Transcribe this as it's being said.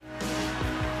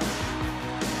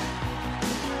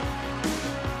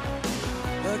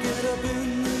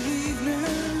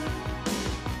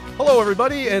Hello,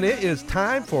 everybody, and it is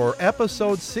time for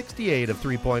episode 68 of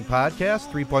 3 Point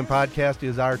Podcast. 3 Point Podcast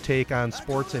is our take on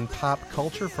sports and pop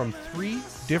culture from three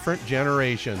different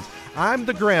generations. I'm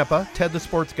the grandpa, Ted the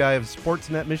sports guy of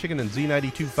Sportsnet Michigan and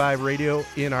Z92.5 Radio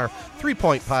in our 3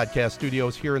 Point Podcast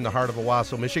studios here in the heart of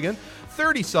Owasso, Michigan.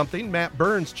 30-something Matt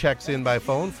Burns checks in by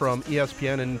phone from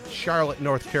ESPN in Charlotte,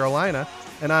 North Carolina.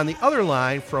 And on the other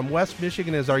line from West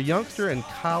Michigan is our youngster and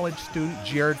college student,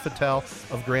 Jared Fattel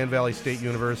of Grand Valley State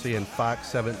University and Fox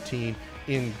 17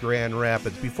 in Grand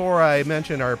Rapids. Before I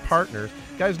mention our partners,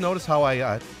 guys, notice how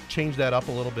I changed that up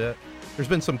a little bit? There's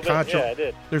been some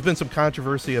There's been some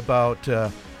controversy about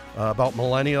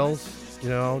millennials. You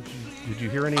know, did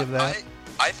you hear any of that?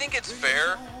 I think it's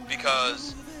fair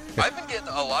because I've been getting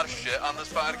a lot of shit on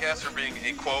this podcast for being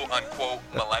a quote-unquote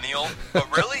millennial, but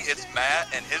really it's Matt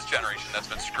and his generation that's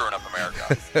been screwing up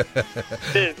America.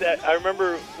 I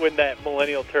remember when that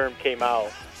millennial term came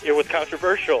out, it was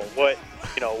controversial what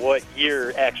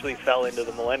year actually fell into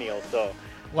the millennial. So,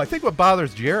 well, I think what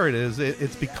bothers Jared is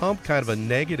it's become kind of a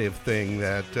negative thing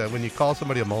that when you call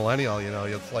somebody a millennial,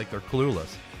 it's like they're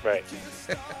clueless. Right.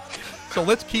 So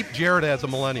let's keep Jared as a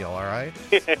millennial, all right?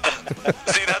 See,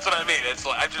 that's what I mean. It's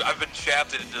like I've been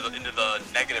shafted into the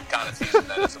negative connotation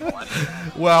that is a millennial.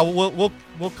 Well,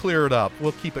 we'll clear it up.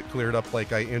 We'll keep it cleared up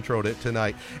like I introed it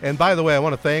tonight. And by the way, I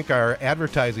want to thank our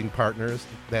advertising partners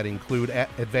that include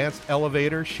Advanced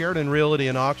Elevator, Sheridan Realty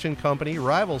and Auction Company,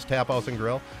 Rivals Tap House and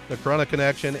Grill, the Corona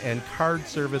Connection, and Card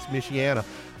Service Michiana.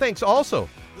 Thanks also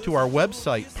to our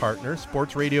website partner,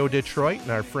 Sports Radio Detroit,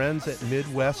 and our friends at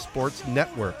Midwest Sports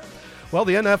Network. Well,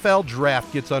 the NFL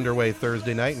draft gets underway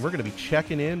Thursday night, and we're going to be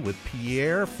checking in with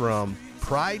Pierre from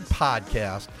Pride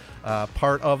Podcast,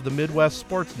 part of the Midwest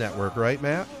Sports Network, right,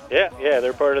 Matt? Yeah,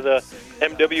 they're part of the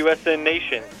MWSN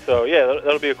Nation. So, yeah,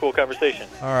 that'll be a cool conversation.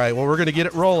 All right, well, we're going to get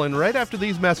it rolling right after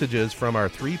these messages from our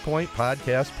 3 Point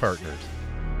Podcast partners.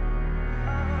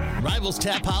 Rivals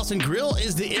Tap House and Grill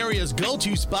is the area's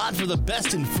go-to spot for the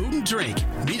best in food and drink.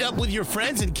 Meet up with your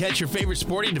friends and catch your favorite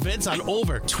sporting events on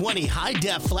over 20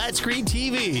 high-def flat-screen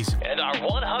TVs. And our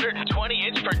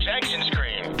 120-inch projection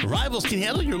screen. Rivals can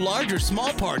handle your large or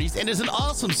small parties and is an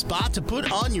awesome spot to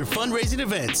put on your fundraising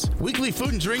events. Weekly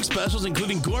food and drink specials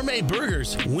including gourmet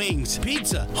burgers, wings,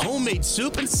 pizza, homemade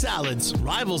soup, and salads.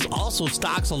 Rivals also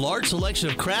stocks a large selection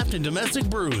of craft and domestic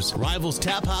brews. Rivals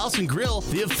Tap House and Grill,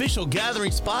 the official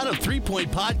gathering spot of 3 Point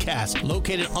Podcast,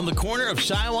 located on the corner of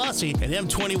Shiawassee and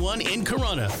M21 in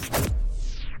Corona.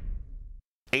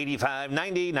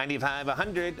 8590,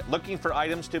 9500. Looking for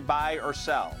items to buy or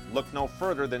sell? Look no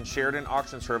further than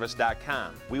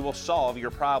SheridanAuctionService.com. We will solve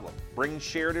your problem. Bring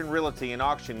Sheridan Realty and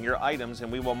auction your items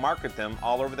and we will market them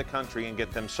all over the country and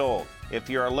get them sold. If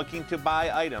you are looking to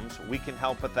buy items, we can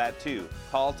help with that too.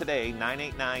 Call today,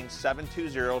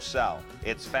 989-720-SELL.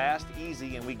 It's fast,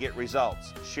 easy, and we get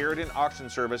results.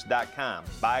 SheridanAuctionService.com.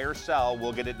 Buy or sell,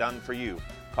 we'll get it done for you.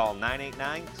 Call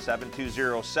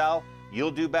 989-720-SELL.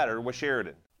 You'll do better with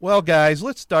Sheridan. Well, guys,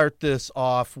 let's start this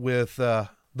off with the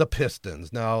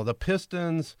Pistons. Now, the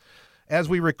Pistons, as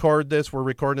we record this, we're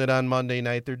recording it on Monday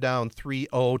night. They're down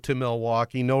 3-0 to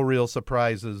Milwaukee. No real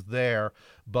surprises there,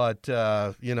 but,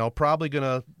 probably going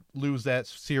to lose that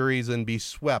series and be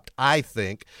swept, I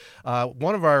think.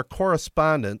 One of our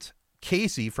correspondents,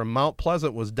 Casey from Mount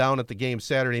Pleasant, was down at the game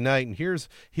Saturday night, and here's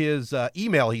his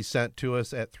email he sent to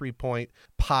us at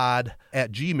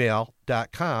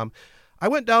 3pointpod@gmail.com. I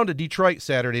went down to Detroit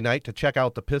Saturday night to check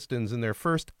out the Pistons in their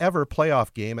first ever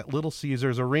playoff game at Little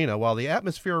Caesars Arena. While the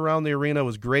atmosphere around the arena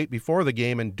was great before the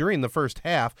game and during the first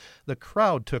half, the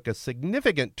crowd took a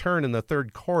significant turn in the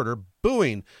third quarter,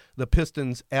 booing the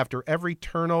Pistons after every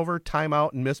turnover,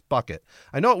 timeout, and missed bucket.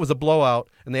 I know it was a blowout,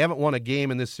 and they haven't won a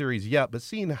game in this series yet, but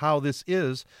seeing how this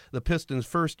is the Pistons'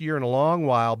 first year in a long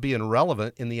while being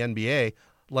relevant in the NBA,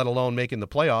 let alone making the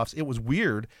playoffs, it was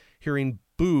weird hearing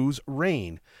boos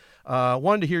rain.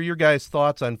 Wanted to hear your guys'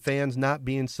 thoughts on fans not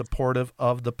being supportive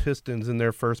of the Pistons in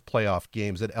their first playoff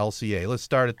games at LCA. Let's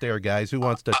start it there, guys. Who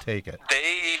wants to take it?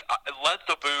 They let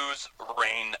the boos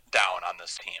rain down on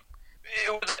this team.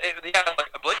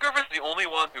 Blake Griffin's the only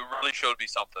one who really showed me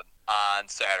something on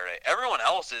Saturday. Everyone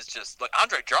else is just like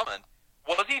Andre Drummond.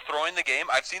 Was he throwing the game?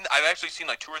 I've actually seen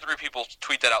like 2 or 3 people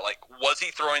tweet that out. Like, was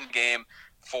he throwing the game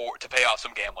to pay off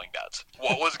some gambling bets?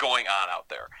 What was going on out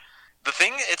there? The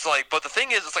thing is, I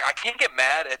can't get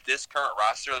mad at this current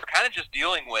roster. They're kind of just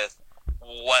dealing with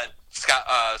what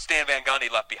Stan Van Gundy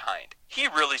left behind. He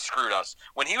really screwed us.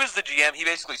 When he was the GM, he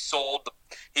basically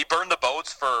he burned the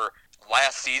boats for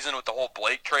last season with the whole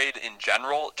Blake trade in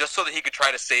general, just so that he could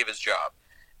try to save his job.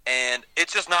 And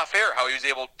it's just not fair how he was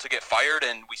able to get fired,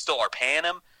 and we still are paying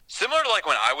him. similar to like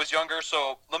when I was younger.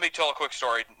 So let me tell a quick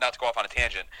story, not to go off on a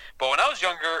tangent. But when I was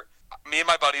younger, me and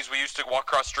my buddies, we used to walk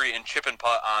across the street and chip and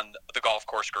putt on the golf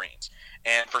course greens.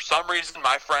 And for some reason,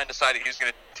 my friend decided he was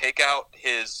going to take out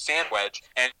his sand wedge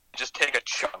and just take a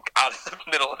chunk out of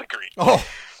the middle of the green. Oh.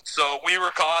 So we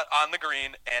were caught on the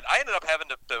green, and I ended up having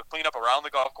to clean up around the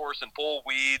golf course and pull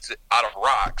weeds out of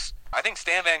rocks. I think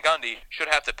Stan Van Gundy should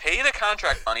have to pay the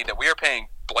contract money that we are paying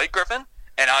Blake Griffin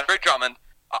and Andre Drummond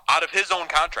out of his own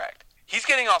contract. He's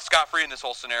getting off scot-free in this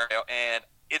whole scenario, and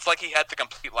it's like he had the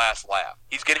complete last laugh.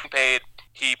 He's getting paid.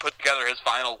 He put together his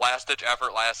final last-ditch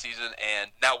effort last season, and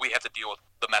now we have to deal with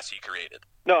the mess he created.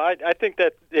 No, I think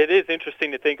that it is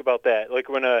interesting to think about that. Like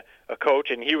when a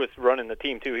coach, and he was running the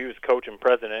team too, he was coach and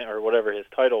president or whatever his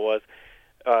title was,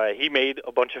 he made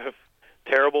a bunch of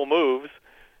terrible moves,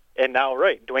 and now,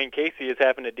 right, Dwayne Casey is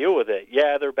having to deal with it.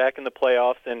 Yeah, they're back in the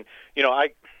playoffs, and, you know,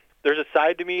 there's a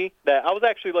side to me that I was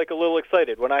actually like a little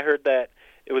excited when I heard that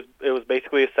it was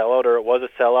basically a sellout, or it was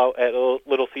a sellout at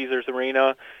Little Caesars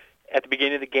Arena. At the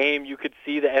beginning of the game, you could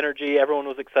see the energy. Everyone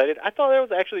was excited. I thought that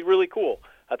was actually really cool.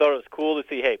 I thought it was cool to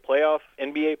see, hey,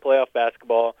 NBA playoff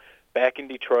basketball back in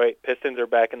Detroit. Pistons are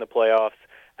back in the playoffs.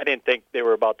 I didn't think they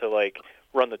were about to, like,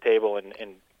 run the table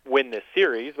and win this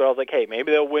series, but I was like, hey,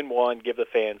 maybe they'll win one, give the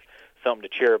fans something to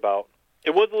cheer about.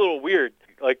 It was a little weird,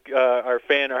 like our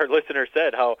listener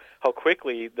said, how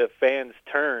quickly the fans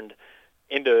turned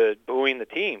into booing the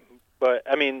team. But,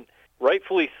 I mean,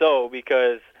 rightfully so,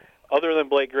 because other than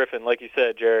Blake Griffin, like you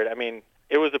said, Jared, I mean,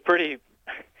 it was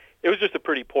just a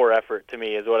pretty poor effort to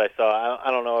me is what I saw.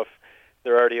 I don't know if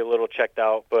they're already a little checked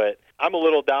out, but I'm a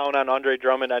little down on Andre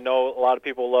Drummond. I know a lot of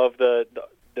people love the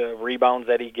rebounds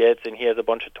that he gets, and he has a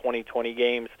bunch of 20-20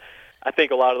 games. I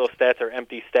think a lot of those stats are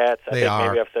empty stats. Maybe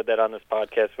I've said that on this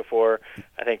podcast before.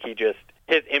 I think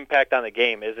his impact on the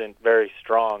game isn't very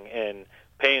strong, and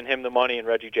paying him the money and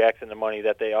Reggie Jackson the money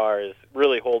that they are is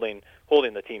really holding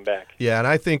the team back. Yeah, and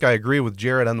I think I agree with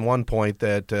Jared on one point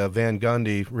that Van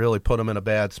Gundy really put him in a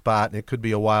bad spot, and it could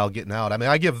be a while getting out. I mean,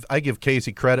 I give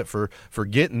Casey credit for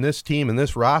getting this team and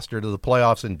this roster to the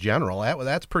playoffs in general.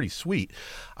 That's pretty sweet.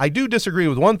 I do disagree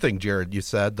with one thing, Jared, you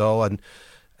said, though, and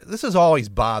this has always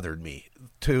bothered me.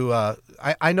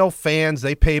 I know fans,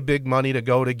 they pay big money to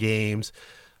go to games,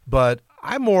 but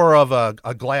I'm more of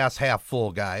a glass half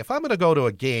full guy. If I'm going to go to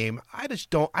a game,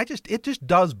 it just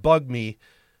does bug me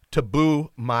to boo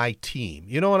my team.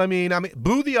 You know what I mean?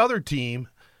 Boo the other team,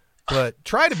 but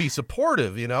try to be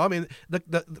supportive, you know? I mean,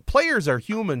 the players are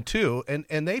human too,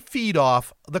 and they feed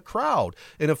off the crowd.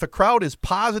 And if the crowd is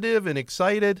positive and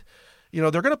excited, you know,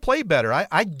 they're going to play better.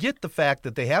 I get the fact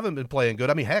that they haven't been playing good.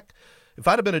 I mean, heck, if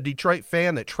I'd have been a Detroit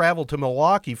fan that traveled to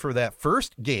Milwaukee for that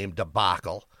first game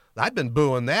debacle, I'd been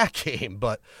booing that game.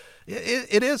 But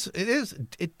it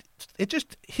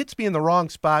just hits me in the wrong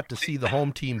spot to see the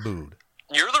home team booed.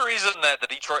 You're the reason that the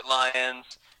Detroit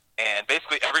Lions and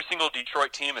basically every single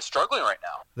Detroit team is struggling right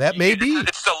now. That may be.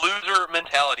 It's the loser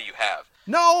mentality you have.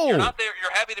 No. You're not there.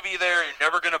 You're happy to be there. You're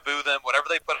never going to boo them. Whatever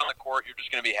they put on the court, you're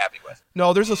just going to be happy with.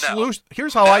 No, there's a solution.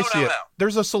 Here's how I see it.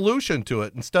 There's a solution to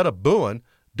it. Instead of booing,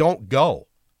 don't go.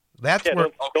 That's where.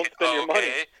 Don't spend your money.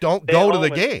 Don't go to the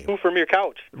game. Boo from your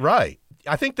couch. Right.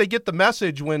 I think they get the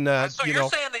message when, So you're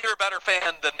saying that you're a better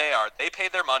fan than they are. They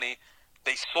paid their money.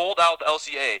 They sold out the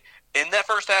LCA. In that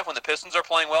first half, when the Pistons are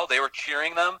playing well, they were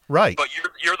cheering them. Right. But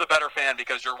you're the better fan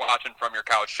because you're watching from your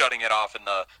couch, shutting it off in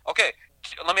the. Okay,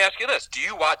 let me ask you this: Did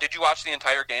you watch the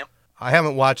entire game? I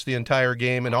haven't watched the entire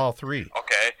game in all three.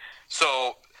 Okay,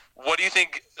 so what do you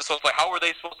think? So it's like, how were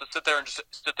they supposed to sit there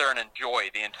and enjoy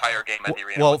the entire game at the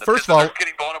arena? Well, first of all,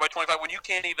 getting blown up by 25 when you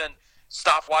can't even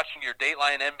stop watching your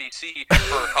Dateline NBC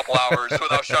for a couple hours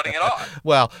without shutting it off.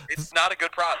 Well, it's not a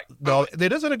good product. No,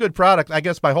 it isn't a good product. I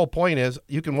guess my whole point is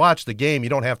you can watch the game. You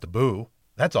don't have to boo.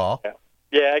 That's all.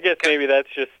 Yeah, I guess maybe that's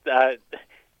just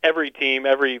every team,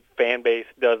 every fan base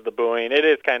does the booing. It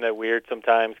is kind of weird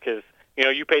sometimes because, you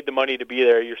know, you paid the money to be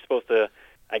there. You're supposed to,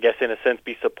 I guess, in a sense,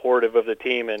 be supportive of the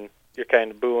team, and you're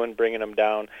kind of booing, bringing them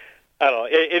down. I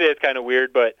don't know. It is kind of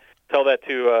weird, but tell that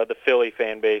to the Philly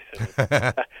fan base.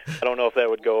 I don't know if that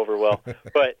would go over well.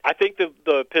 But I think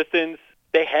the Pistons,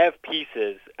 they have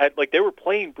pieces. Like, they were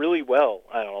playing really well,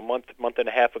 I don't know, a month and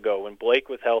a half ago when Blake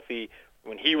was healthy,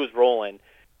 when he was rolling.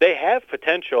 They have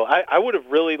potential. I would have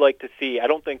really liked to see, I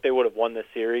don't think they would have won this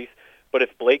series, but if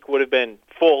Blake would have been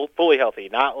fully healthy,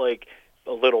 not like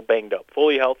a little banged up,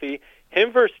 fully healthy,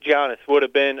 him versus Giannis would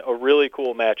have been a really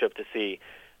cool matchup to see.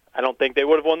 I don't think they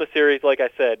would have won the series, like I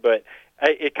said, but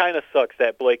it kind of sucks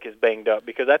that Blake is banged up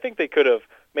because I think they could have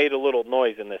made a little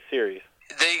noise in this series.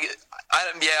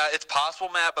 Yeah, it's possible,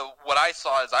 Matt. But what I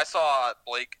saw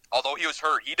Blake, although he was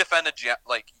hurt, he defended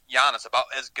Giannis about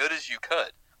as good as you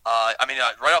could.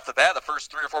 Right off the bat, the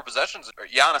first 3 or 4 possessions,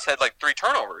 Giannis had like 3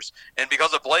 turnovers, and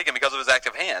because of Blake and because of his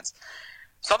active hands.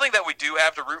 Something that we do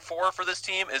have to root for this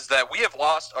team is that we have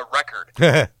lost a record.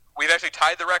 We've actually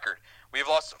tied the record. We've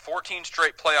lost 14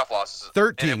 straight playoff losses.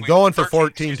 13, going for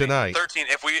 14 tonight. 13.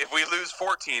 If we lose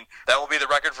 14, that will be the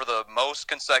record for the most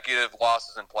consecutive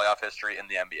losses in playoff history in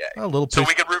the NBA. So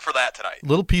we could root for that tonight.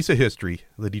 Little piece of history,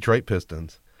 the Detroit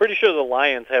Pistons. Pretty sure the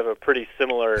Lions have a pretty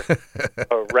similar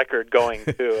record going,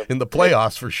 too. In the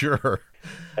playoffs, for sure.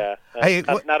 Yeah,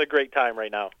 not a great time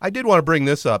right now. I did want to bring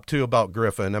this up, too, about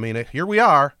Griffin. I mean, here we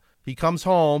are. He comes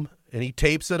home, and he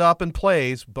tapes it up and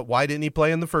plays, but why didn't he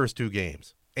play in the first 2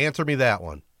 games? Answer me that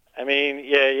one. I mean,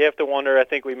 yeah, you have to wonder. I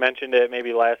think we mentioned it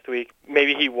maybe last week.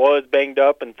 Maybe he was banged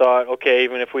up and thought, okay,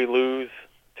 even if we lose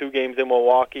 2 games in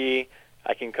Milwaukee,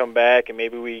 I can come back, and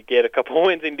maybe we get a couple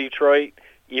wins in Detroit,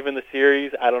 even the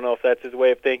series. I don't know if that's his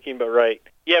way of thinking, but right.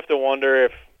 You have to wonder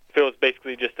if it was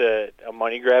basically just a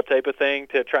money grab type of thing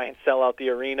to try and sell out the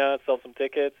arena, sell some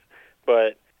tickets.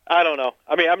 But I don't know.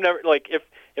 I mean, I'm never like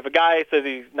if a guy says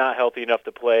he's not healthy enough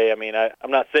to play, I mean,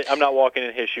 I'm not walking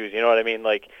in his shoes. You know what I mean?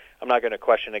 Like, I'm not going to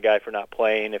question a guy for not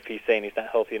playing if he's saying he's not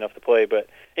healthy enough to play. But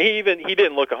he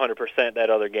didn't look 100% that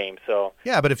other game. So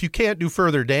yeah, but if you can't do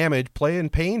further damage, play in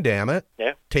pain. Damn it!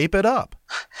 Yeah, tape it up.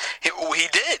 He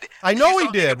did. I know he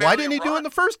did. Why didn't he do it in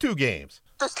the first 2 games?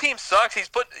 This team sucks. He's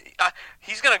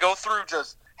going to go through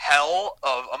just hell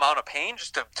of amount of pain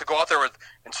just to go out there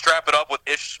and strap it up with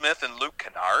Ish Smith and Luke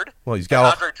Kennard. Well, he's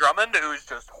got Andre Drummond, who's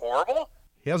just horrible.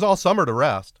 He has all summer to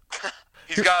rest.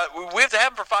 We have to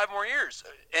have him for 5 more years.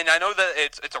 And I know that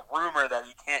it's a rumor that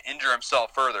he can't injure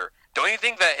himself further. Don't you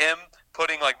think that him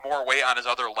putting like more weight on his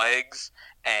other legs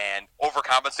and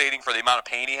overcompensating for the amount of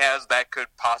pain he has, that could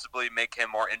possibly make him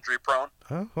more injury prone?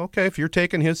 Okay, if you're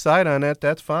taking his side on that,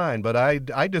 that's fine. But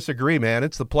I disagree, man.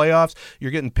 It's the playoffs.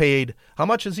 You're getting paid. How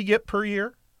much does he get per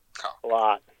year? A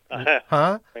lot.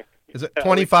 Huh? Is it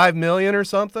 $25 million or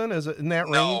something? Is it in that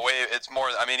range? No, it's more.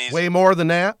 I mean, he's way more than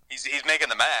that. He's making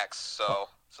the max. So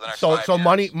the next so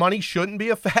 5 years. money shouldn't be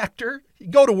a factor. You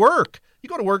go to work. You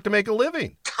go to work to make a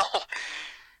living.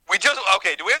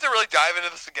 Do we have to really dive into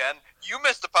this again? You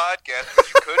missed the podcast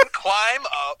because you couldn't climb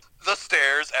up the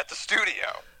stairs at the studio.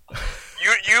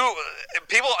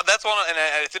 People. That's one, and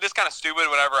it's just kind of stupid.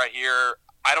 Whenever I hear,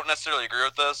 I don't necessarily agree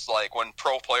with this. Like when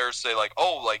pro players say, like,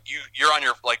 "Oh, like you're on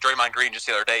your," like Draymond Green just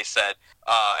the other day said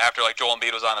after like Joel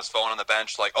Embiid was on his phone on the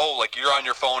bench, like, "Oh, like you're on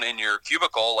your phone in your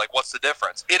cubicle. Like, what's the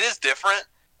difference?" It is different.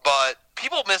 But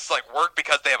people miss like work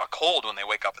because they have a cold when they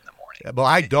wake up in the morning. Yeah, well,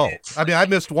 I don't. I mean, I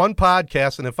missed one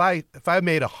podcast, and if I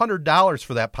made $100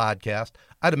 for that podcast,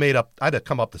 I'd have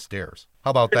come up the stairs.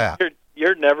 How about that?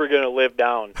 You're never going to live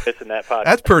down missing that podcast.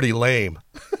 That's pretty lame.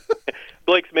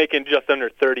 Blake's making just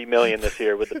under $30 million this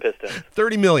year with the Pistons.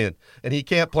 $30 million, and he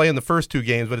can't play in the first 2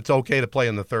 games, but it's okay to play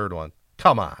in the third one.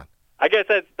 Come on. I guess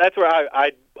that's where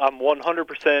I'm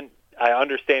 100%. I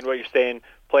understand what you're saying.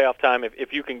 Playoff time,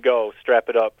 if you can go, strap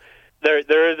it up.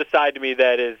 There is a side to me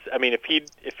that is, I mean, if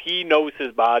he knows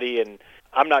his body, and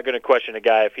I'm not going to question a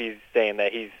guy if he's saying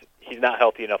that he's not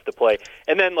healthy enough to play.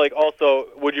 And then, like, also,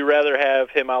 would you rather have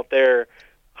him out there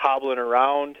hobbling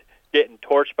around, getting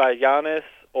torched by Giannis,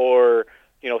 or,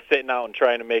 sitting out and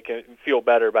trying to make him feel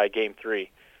better by Game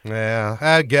 3? Yeah,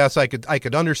 I guess I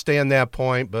could understand that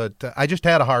point, but I just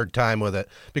had a hard time with it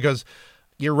because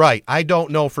you're right. I don't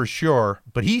know for sure,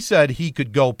 but he said he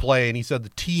could go play, and he said the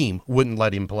team wouldn't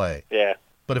let him play. Yeah.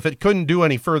 But if it couldn't do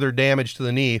any further damage to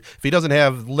the knee, if he doesn't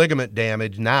have ligament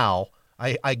damage now,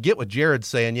 I get what Jared's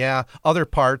saying. Yeah, other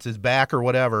parts, his back or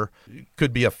whatever,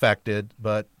 could be affected,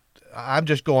 but I'm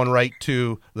just going right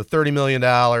to the $30 million,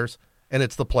 and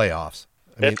it's the playoffs.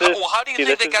 How do you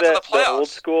think they got to the playoffs? The old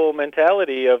school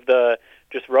mentality of the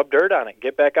just rub dirt on it,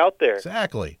 get back out there.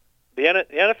 Exactly. The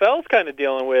NFL's kind of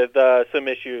dealing with some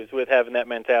issues with having that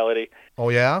mentality. Oh,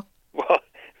 yeah? Well,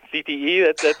 CTE,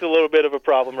 that's a little bit of a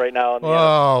problem right now.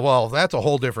 Well, that's a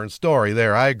whole different story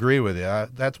there. I agree with you.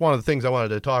 That's one of the things I wanted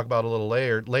to talk about a little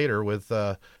later with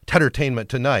Entertainment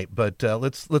Tonight, but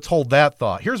let's hold that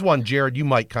thought. Here's one, Jared, you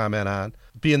might comment on,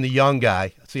 being the young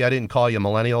guy. See, I didn't call you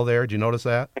millennial there. Did you notice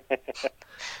that?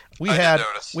 We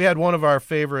had one of our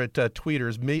favorite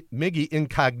tweeters, Miggy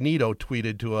Incognito,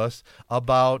 tweeted to us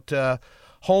about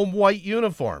home white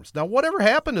uniforms. Now, whatever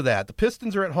happened to that? The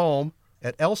Pistons are at home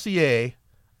at LCA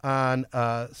on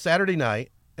Saturday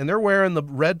night, and they're wearing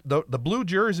the blue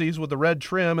jerseys with the red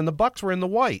trim, and the Bucks were in the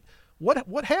white.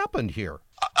 What happened here?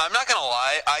 I'm not gonna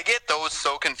lie, I get those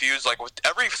so confused. Like with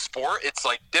every sport, it's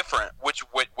like different.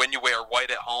 When you wear white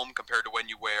at home compared to when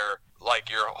you wear like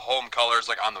your home colors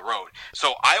like on the road.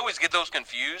 So I always get those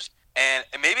confused, and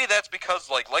maybe that's because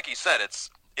like you said, it's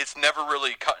never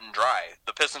really cut and dry.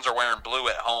 The Pistons are wearing blue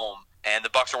at home, and the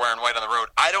Bucks are wearing white on the road.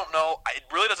 I don't know. It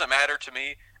really doesn't matter to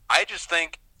me. I just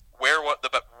think wear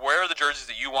the jerseys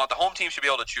that you want. The home team should be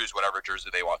able to choose whatever jersey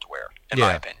they want to wear, in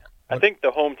my opinion. I think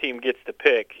the home team gets to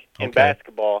pick in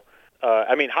basketball.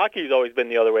 I mean, hockey's always been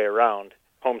the other way around.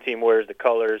 Home team wears the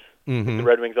colors. Mm-hmm. The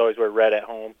Red Wings always wear red at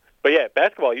home. But, yeah,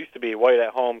 basketball used to be white at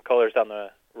home, colors on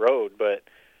the road. But,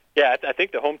 yeah, I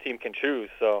think the home team can choose.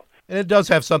 So. And it does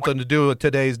have something to do with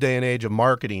today's day and age of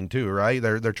marketing too, right?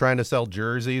 They're trying to sell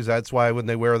jerseys. That's why when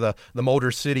they wear the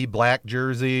Motor City black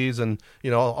jerseys and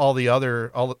all the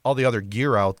other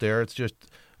gear out there, it's just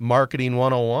marketing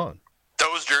 101.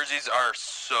 Those jerseys are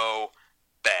so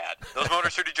bad. Those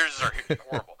Motor City jerseys are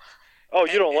horrible. Oh,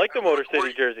 you don't like the Motor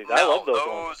City jerseys? No, I love those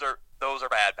ones. Those are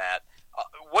bad, Matt.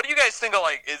 What do you guys think of,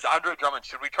 is Andre Drummond?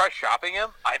 Should we try shopping him?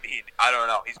 I mean, I don't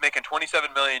know. He's making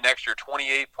 $27 million next year,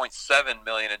 $28.7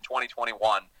 million in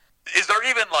 2021. Is there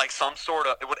even some sort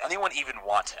of? Would anyone even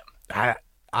want him?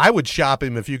 I would shop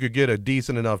him if you could get a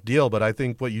decent enough deal, but I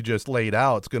think what you just laid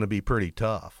out, it's going to be pretty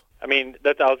tough. I mean, I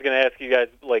was going to ask you guys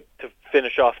to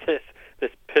finish off this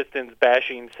Pistons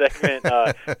bashing segment.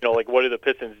 What do the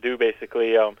Pistons do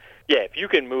basically? If you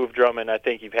can move Drummond, I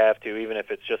think you have to, even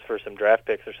if it's just for some draft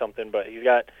picks or something. But he's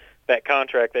got that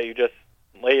contract that you just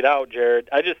laid out, Jared.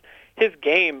 His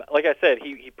game, like I said,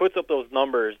 he puts up those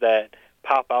numbers that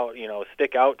pop out,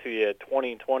 stick out to you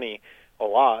 2020 a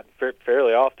lot,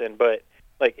 fairly often. But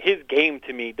his game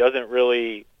to me doesn't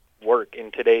really work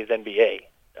in today's NBA.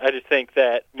 I just think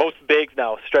that most bigs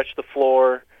now stretch the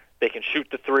floor. They can shoot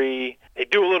the three. They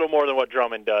do a little more than what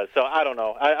Drummond does. So I don't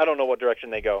know. I don't know what direction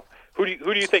they go. Who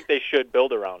do you think they should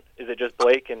build around? Is it just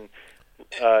Blake and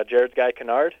Jared's guy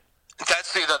Kennard?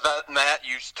 Matt,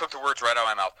 you took the words right out of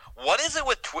my mouth. What is it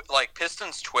with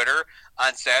Pistons Twitter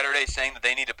on Saturday saying that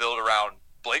they need to build around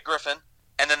Blake Griffin,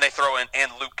 and then they throw in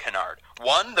and Luke Kennard?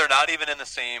 One, they're not even in the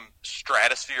same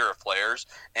stratosphere of players.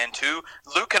 And two,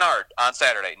 Luke Kennard on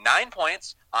Saturday, 9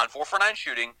 points on 4 for 9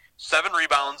 shooting, 7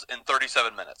 rebounds in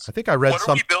 37 minutes. I think I read What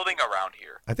are we building around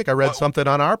here? I think I read something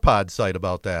on our pod site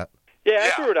about that.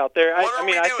 Yeah, I threw it out there. I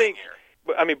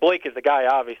mean, Blake is the guy,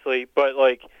 obviously, but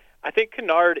I think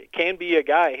Kennard can be a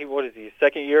guy. What is he,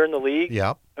 second year in the league?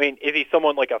 Yeah. I mean, is he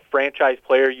someone like a franchise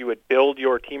player you would build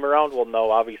your team around? Well,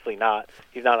 no, obviously not.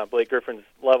 He's not on Blake Griffin's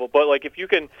level. But if you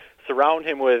can surround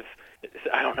him with,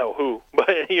 I don't know who, but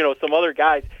some other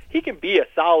guys, he can be a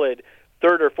solid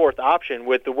third or fourth option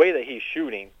with the way that he's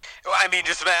shooting. I mean,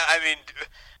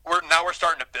 we're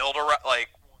starting to build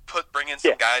bring in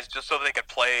some guys just so they could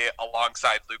play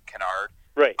alongside Luke Kennard.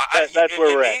 Right. That's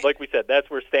where we're at. Like we said, that's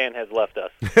where Stan has left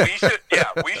us. We should.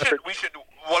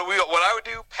 What I would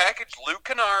do, package Luke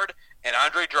Kennard and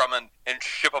Andre Drummond and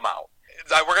ship them out.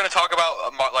 We're going to talk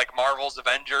about Marvel's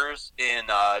Avengers in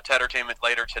Tedtertainment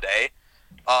later today.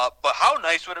 But how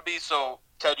nice would it be? So,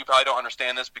 Ted, you probably don't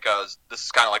understand this because this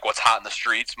is kind of what's hot in the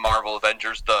streets. Marvel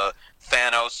Avengers, the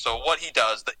Thanos. So what he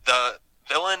does, the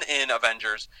villain in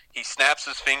Avengers, he snaps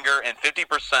his finger and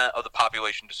 50% of the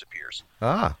population disappears.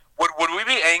 Would we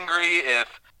be angry if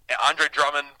Andre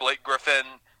Drummond, Blake Griffin,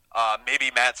 maybe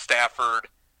Matt Stafford,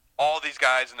 all these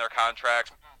guys in their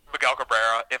contracts, Miguel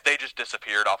Cabrera, if they just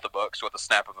disappeared off the books with a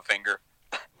snap of a finger?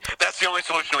 That's the only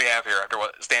solution we have here after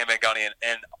what Stan Van Gundy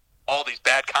and all these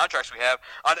bad contracts we have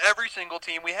on every single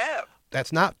team we have.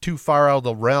 That's not too far out of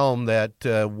the realm that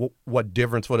what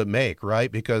difference would it make,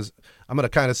 right? Because I'm going to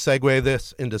kind of segue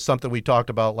this into something we talked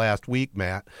about last week,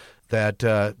 Matt,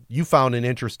 that you found an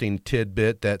interesting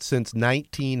tidbit that since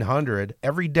 1900,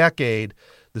 every decade,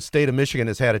 the state of Michigan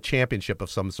has had a championship of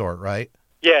some sort, right?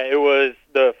 Yeah, it was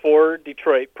the 4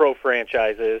 Detroit pro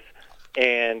franchises,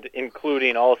 and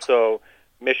including also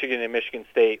Michigan and Michigan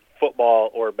State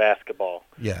football or basketball.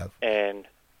 Yeah. And,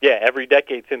 yeah, every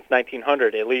decade since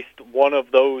 1900, at least one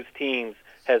of those teams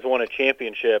has won a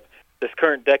championship. This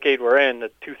current decade we're in,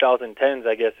 the 2010s,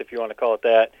 I guess, if you want to call it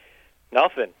that,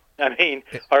 nothing. I mean,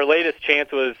 our latest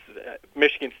chance was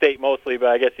Michigan State mostly, but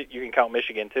I guess you can count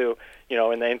Michigan too, in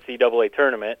the NCAA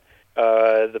tournament.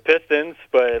 The Pistons,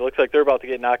 but it looks like they're about to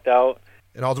get knocked out.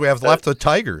 And all we have left the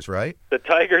Tigers, right? The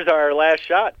Tigers are our last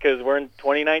shot because we're in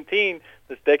 2019.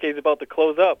 This decade's about to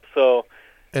close up. So,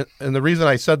 and the reason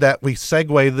I said that we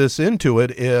segue this into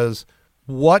it is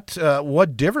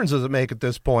What difference does it make at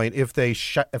this point if they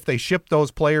ship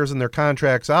those players and their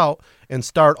contracts out and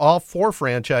start all 4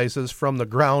 franchises from the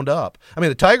ground up? I mean,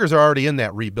 the Tigers are already in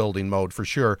that rebuilding mode for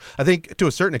sure. I think to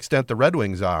a certain extent the Red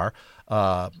Wings are.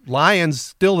 Lions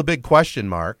still the big question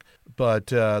mark, but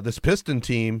this Piston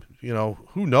team,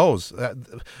 who knows?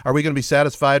 Are we going to be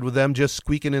satisfied with them just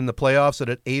squeaking in the playoffs at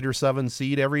an 8 or 7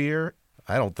 seed every year?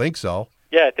 I don't think so.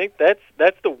 Yeah, I think that's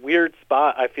the weird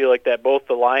spot I feel like that both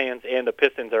the Lions and the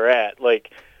Pistons are at. Like,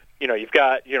 you've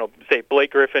got, say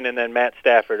Blake Griffin and then Matt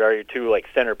Stafford are your 2 like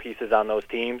centerpieces on those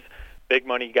teams. Big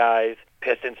money guys.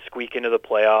 Pistons squeak into the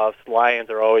playoffs. Lions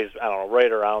are always,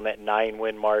 right around that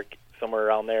 9-win mark, somewhere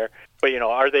around there. But,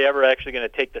 are they ever actually going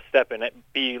to take the step and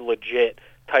be legit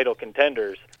title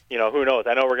contenders? Who knows?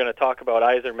 I know we're going to talk about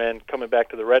Yzerman coming back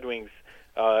to the Red Wings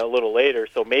a little later,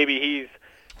 so maybe he's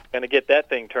going to get that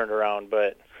thing turned around,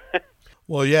 but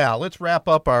well, yeah, let's wrap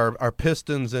up our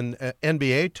Pistons and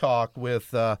NBA talk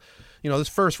with this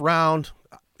first round.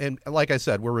 And like I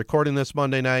said, we're recording this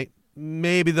Monday night.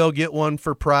 Maybe they'll get one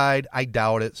for Pride. I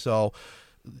doubt it. So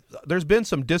there's been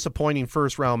some disappointing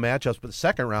first round matchups, but the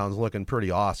second round's looking pretty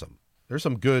awesome. There's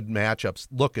some good matchups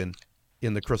looking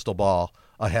in the crystal ball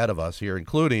ahead of us here,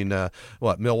 including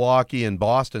Milwaukee and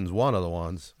Boston's one of the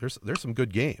ones. There's some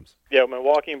good games. Yeah,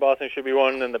 Milwaukee and Boston should be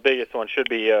one, and the biggest one should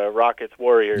be Rockets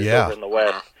Warriors over in the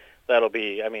West. That'll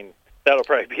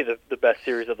probably be the best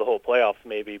series of the whole playoffs,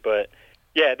 maybe. But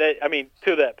yeah,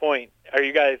 to that point, are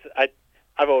you guys?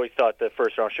 I've always thought the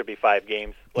first round should be 5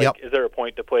 games. Is there a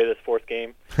point to play this 4th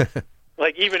game?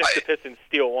 Like, even if the Pistons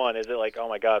steal one, is it like, oh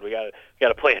my God, we got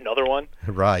to play another one?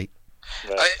 Right.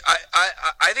 But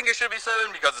I think it should be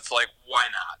 7 because it's like, why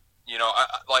not?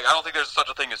 I don't think there's such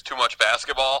a thing as too much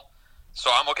basketball, so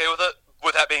I'm okay with it.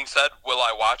 With that being said, will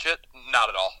I watch it? Not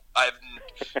at all. I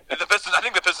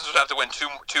think the Pistons would have to win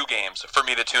two games for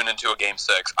me to tune into a Game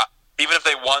 6. Even if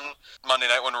they won Monday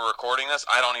night when we're recording this,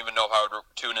 I don't even know if I would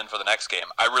tune in for the next game.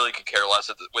 I really could care less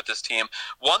with this team.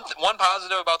 One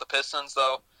positive about the Pistons,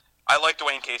 though, I like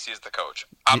Dwayne Casey as the coach.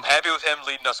 I'm happy with him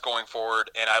leading us going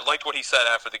forward, and I liked what he said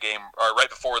after the game, or right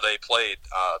before they played,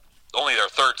 only their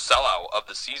 3rd sellout of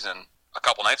the season a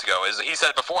couple nights ago, is he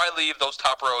said, before I leave, those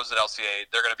top rows at LCA,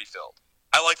 they're going to be filled.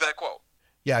 I like that quote.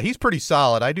 Yeah, he's pretty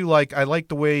solid. I like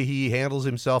the way he handles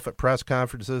himself at press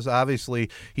conferences. Obviously,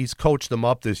 he's coached them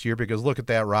up this year because look at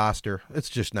that roster. It's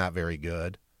just not very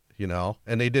good.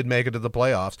 And they did make it to the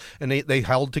playoffs, and they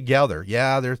held together.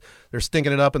 Yeah, they're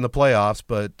stinking it up in the playoffs,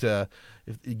 but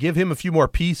if you give him a few more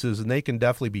pieces, and they can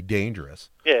definitely be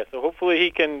dangerous. Yeah, so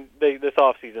hopefully this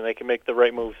offseason, they can make the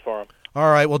right moves for him.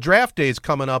 All right, well, draft day is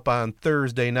coming up on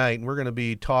Thursday night, and we're going to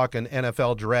be talking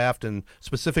NFL draft and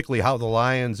specifically how the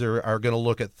Lions are going to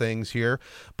look at things here.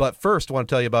 But first, I want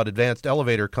to tell you about Advanced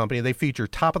Elevator Company. They feature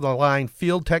top-of-the-line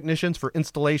field technicians for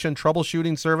installation,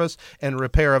 troubleshooting, service, and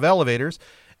repair of elevators.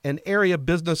 An area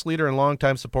business leader and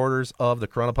longtime supporters of the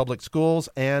Corunna Public Schools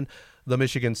and the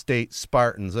Michigan State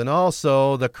Spartans. And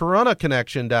also, the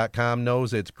CorunnaConnection.com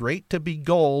knows it's great to be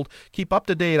gold. Keep up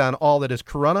to date on all that is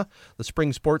Corunna. The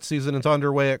spring sports season is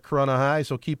underway at Corunna High,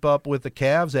 so keep up with the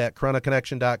Cavs at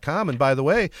CorunnaConnection.com. And by the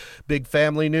way, big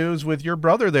family news with your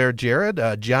brother there, Jared,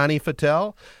 Johnny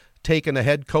Fattel, taking a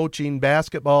head coaching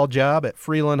basketball job at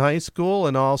Freeland High School,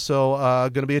 and also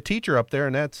going to be a teacher up there,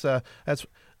 and that's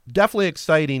definitely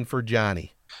exciting for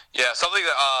Johnny. Yeah, something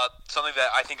that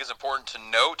I think is important to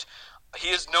note, he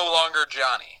is no longer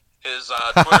Johnny. His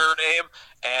Twitter name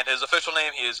and his official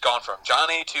name, he has gone from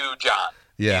Johnny to John.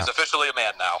 Yeah. He's officially a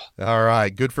man now. All right,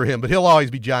 good for him. But he'll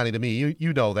always be Johnny to me.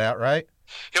 You know that, right?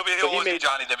 He'll always be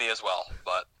Johnny to me as well.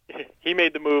 But he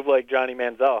made the move like Johnny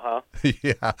Manziel, huh?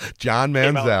 Yeah, John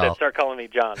Manziel. Start calling me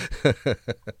John.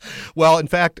 Well, in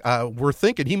fact, we're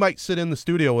thinking he might sit in the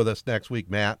studio with us next week,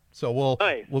 Matt. So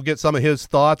we'll get some of his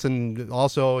thoughts, and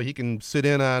also he can sit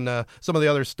in on some of the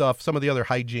other stuff, some of the other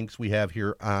hijinks we have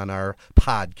here on our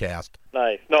podcast.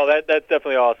 Nice. No, that's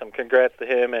definitely awesome. Congrats to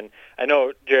him. And I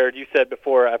know, Jared, you said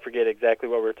before, I forget exactly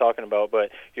what we were talking about,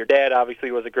 but your dad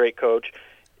obviously was a great coach.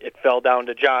 It fell down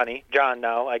to Johnny. John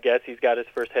now, I guess. He's got his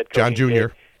first head coach. John Jr.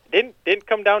 Didn't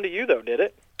come down to you, though, did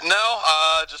it? No,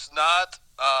 just not.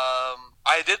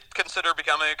 I did consider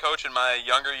becoming a coach in my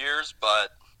younger years,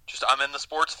 but just I'm in the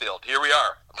sports field. Here we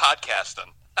are,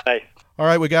 podcasting. Nice. All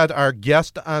right, we got our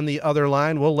guest on the other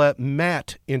line. We'll let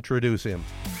Matt introduce him.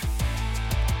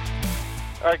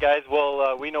 All right, guys.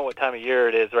 Well, we know what time of year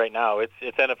it is right now. It's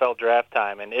NFL draft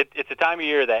time, and it's a time of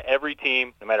year that every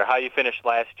team, no matter how you finished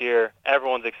last year,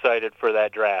 everyone's excited for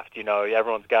that draft. You know,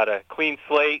 everyone's got a clean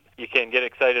slate. You can get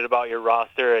excited about your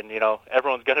roster, and, you know,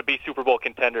 everyone's going to be Super Bowl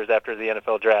contenders after the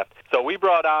NFL draft. So we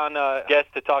brought on a guest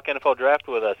to talk NFL draft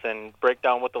with us and break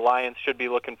down what the Lions should be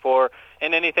looking for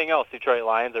and anything else, Detroit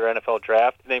Lions or NFL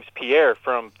draft. His name's Pierre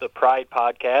from the Pride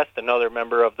Podcast, another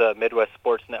member of the Midwest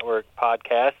Sports Network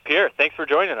podcast. Pierre, thanks for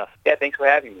joining us. Yeah, thanks for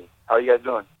having me. How are you guys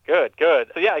doing? Good,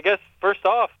 good. So, yeah, I guess first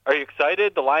off, are you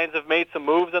excited? The Lions have made some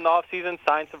moves in the offseason,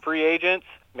 signed some free agents,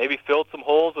 maybe filled some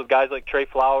holes with guys like Trey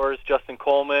Flowers, Justin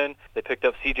Coleman. They picked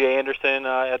up C.J. Anderson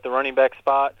at the running back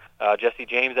spot, Jesse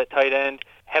James at tight end.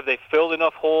 Have they filled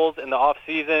enough holes in the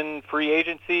offseason free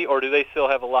agency, or do they still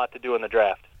have a lot to do in the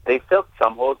draft? They filled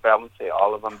some holes, but I wouldn't say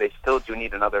all of them. They still do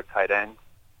need another tight end.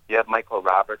 You have Michael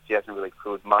Roberts. He hasn't really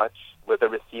proved much. With the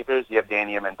receivers, you have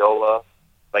Danny Amendola.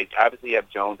 Like, obviously you have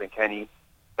Jones and Kenny.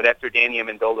 But after Danny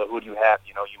Amendola, who do you have?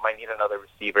 You know, you might need another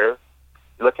receiver.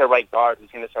 You look at right guard. Who's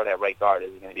going to start at right guard? Is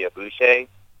it going to be Abouche?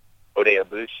 Ode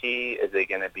Abushi? Is it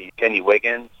going to be Kenny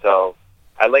Wiggins? So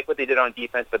I like what they did on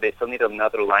defense, but they still need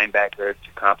another linebacker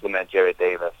to complement Jarrett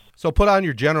Davis. So put on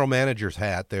your general manager's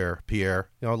hat there, Pierre.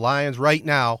 You know, Lions right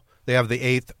now, they have the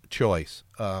 8th choice.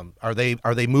 Are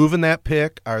they moving that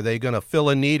pick? Are they going to fill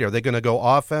a need? Are they going to go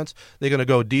offense? Are they going to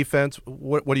go defense?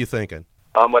 What are you thinking?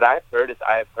 What I've heard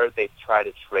they try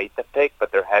to trade the pick,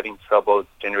 but they're having trouble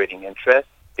generating interest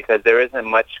because there isn't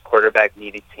much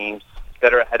quarterback-needy teams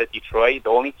that are ahead of Detroit.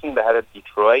 The only team ahead of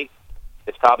Detroit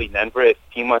is probably Denver. If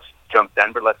team wants to jump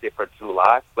Denver, let's say for Drew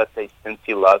Lock, let's say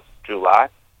Cincy loves Drew Lock,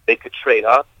 they could trade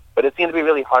up. But it's going to be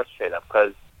really hard to trade up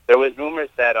because there was rumors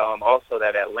that also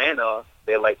that Atlanta,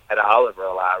 they like Ed Oliver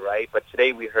a lot, right? But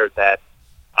today we heard that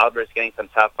Oliver's getting some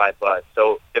top 5 buzz.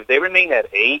 So if they remain at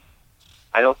 8,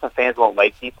 I know some fans won't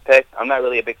like these picks. I'm not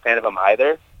really a big fan of them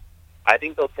either. I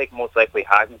think they'll take most likely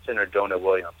Hockenson or Jonah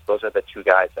Williams. Those are the 2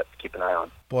 guys that to keep an eye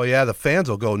on. Boy, yeah, the fans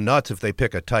will go nuts if they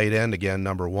pick a tight end again,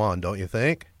 number 1, don't you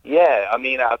think? Yeah, I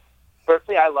mean,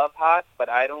 personally, I love Hawk, but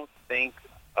I don't think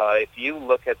if you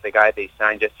look at the guy they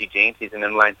signed, Jesse James, he's an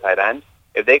inline tight end.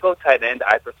 If they go tight end,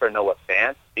 I prefer Noah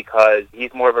Fant because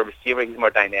he's more of a receiver. He's more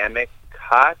dynamic.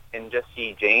 Hawk and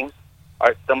Jesse James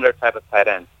are similar type of tight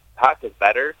ends. Hawk is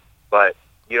better, but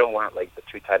you don't want like the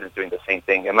 2 tight ends doing the same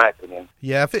thing, in my opinion.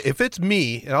 Yeah, if it's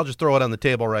me, and I'll just throw it on the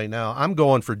table right now, I'm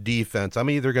going for defense. I'm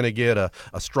either going to get a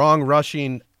strong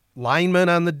rushing lineman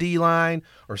on the D-line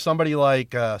or somebody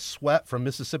like Sweat from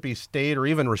Mississippi State or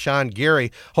even Rashawn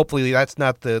Gary. Hopefully that's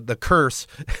not the curse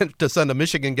to send a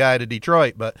Michigan guy to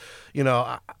Detroit. But, you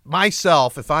know,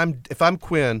 myself, if I'm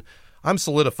Quinn, I'm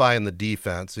solidifying the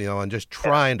defense, you know, and just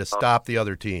trying to stop the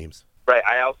other teams. Right.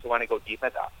 I also want to go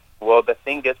defense. Well, the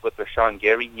thing is with Rashawn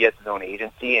Gary, he has his own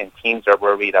agency, and teams are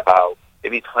worried about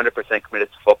if he's 100% committed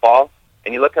to football.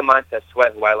 And you look at Montez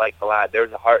Sweat, who I like a lot,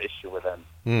 there's a heart issue with him.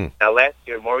 Now, last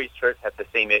year, Maurice Hurst had the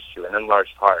same issue, an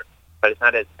enlarged heart. But it's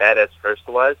not as bad as Hurst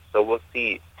was, so we'll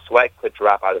see. Sweat could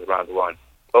drop out of the round 1.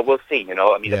 But we'll see, you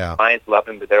know. I mean, the Lions love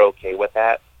him, but they're okay with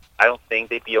that. I don't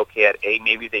think they'd be okay at 8.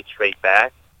 Maybe they trade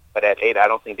back. But at 8, I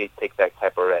don't think they'd take that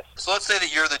type of risk. So let's say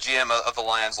that you're the GM of the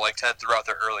Lions, like Ted threw out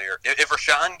there earlier. If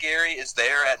Rashawn Gary is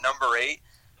there at number 8,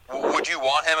 would you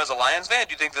want him as a Lions fan?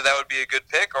 Do you think that would be a good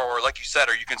pick? Or, like you said,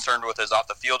 are you concerned with his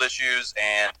off-the-field issues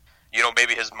and, you know,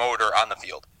 maybe his motor on the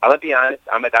field? I'm going to be honest.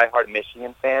 I'm a diehard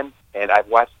Michigan fan, and I've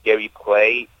watched Gary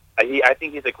play. I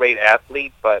think he's a great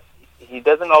athlete, but he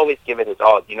doesn't always give it his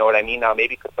all. You know what I mean? Now,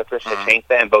 maybe could Patricia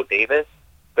Chainsaw and Bo Davis,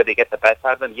 could they get the best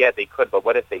out of him? Yeah, they could, but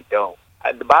what if they don't?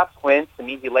 Bob Quinn, to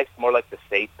me, he likes more like the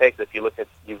safe picks. If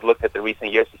you've looked at the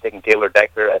recent years, he's taken Taylor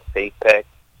Decker as safe pick.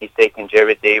 He's taken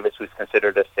Jarrett Davis, who's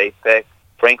considered a safe pick.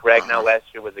 Frank Ragnow last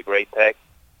year was a great pick.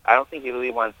 I don't think he really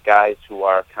wants guys who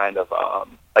are kind of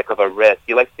like of a risk.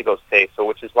 He likes to go safe, so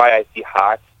which is why I see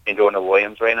Hawk and Jonah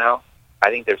Williams right now.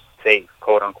 I think they're safe,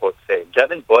 quote-unquote safe.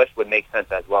 Jevin Bush would make sense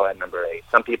as well at number 8.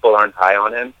 Some people aren't high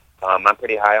on him. I'm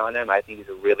pretty high on him. I think he's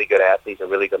a really good athlete. He's a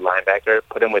really good linebacker.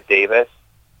 Put him with Davis.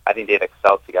 I think they'd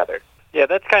excel together. Yeah,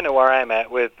 that's kind of where I'm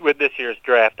at with this year's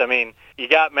draft. I mean, you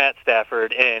got Matt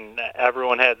Stafford, and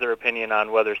everyone has their opinion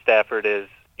on whether Stafford is,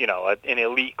 you know, an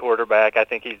elite quarterback. I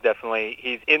think he's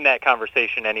in that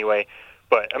conversation anyway.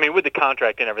 But, I mean, with the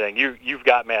contract and everything, you've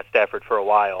got Matt Stafford for a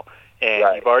while,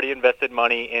 and you've already invested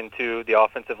money into the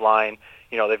offensive line.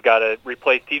 You know, they've got to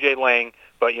replace TJ Lang,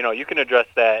 but, you know, you can address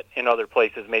that in other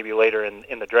places maybe later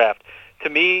in the draft. To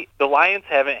me, the Lions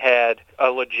haven't had a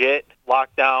legit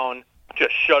lockdown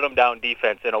just shut them down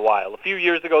defense in a while. A few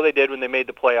years ago they did when they made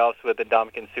the playoffs with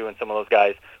Ndamukong Suh and some of those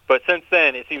guys. But since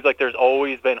then, it seems like there's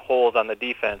always been holes on the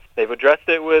defense. They've addressed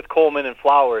it with Coleman and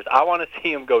Flowers. I want to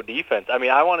see them go defense. I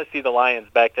mean, I want to see the Lions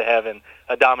back to having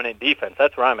a dominant defense.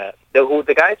 That's where I'm at.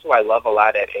 The guys who I love a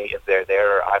lot at A, if they're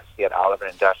there, obviously Ed Oliver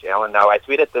and Josh Allen. Now, I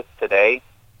tweeted this today.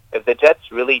 If the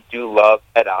Jets really do love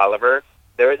Ed Oliver,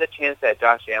 there is a chance that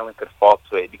Josh Allen could fall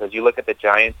to it, because you look at the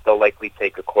Giants, they'll likely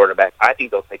take a quarterback. I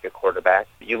think they'll take a quarterback.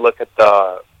 You look at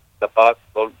the Bucs,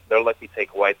 they'll likely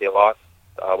take White. They lost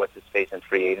what's his face in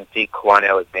free agency, Quan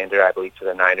Alexander, I believe, to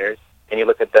the Niners. And you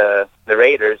look at the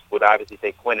Raiders, would obviously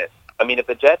take Quinnis. I mean, if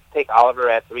the Jets take Oliver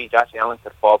at 3, Josh Allen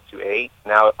could fall to 8.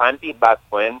 Now, if I'm beat Bob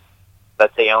Quinn,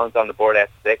 let's say Allen's on the board at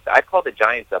 6, I'd call the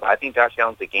Giants up. I think Josh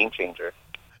Allen's a game changer.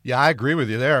 Yeah, I agree with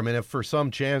you there. I mean, if for some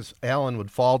chance Allen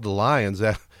would fall to the Lions,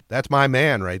 that's my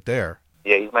man right there.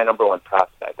 Yeah, he's my number one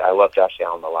prospect. I love Josh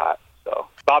Allen a lot. So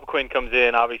Bob Quinn comes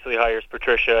in, obviously hires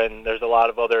Patricia, and there's a lot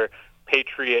of other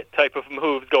Patriot type of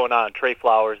moves going on. Trey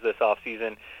Flowers this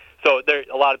offseason. So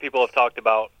a lot of people have talked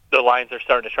about the Lions are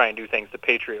starting to try and do things the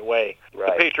Patriot way.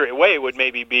 Right. The Patriot way would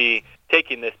maybe be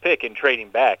taking this pick and trading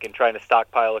back and trying to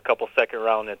stockpile a couple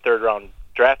second-round and third-round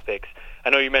draft picks. I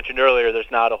know you mentioned earlier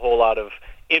there's not a whole lot of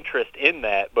interest in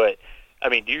that, but, I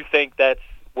mean, do you think that's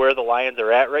where the Lions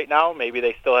are at right now? Maybe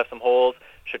they still have some holes,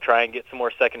 should try and get some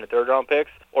more second- and third-round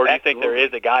picks? Or do you think there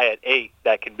is a guy at 8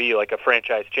 that can be like a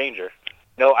franchise changer?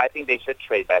 No, I think they should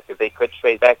trade back. If they could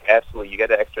trade back, absolutely. You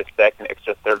get an extra second,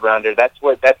 extra third rounder. That's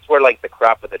where like the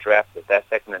crop of the draft is. That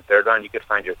second and third round, you could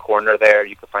find your corner there.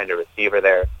 You could find a receiver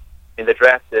there. In the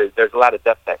draft, there's a lot of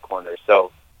depth at corner.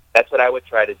 So that's what I would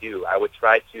try to do. I would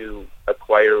try to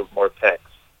acquire more picks.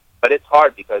 But it's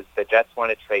hard because the Jets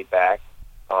want to trade back.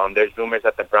 There's rumors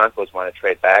that the Broncos want to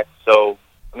trade back. So,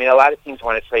 I mean, a lot of teams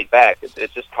want to trade back.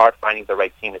 It's just hard finding the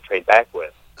right team to trade back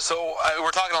with. So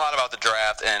we're talking a lot about the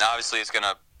draft, and obviously it's going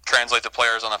to translate to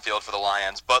players on the field for the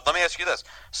Lions. But let me ask you this.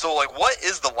 So, like, what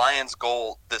is the Lions'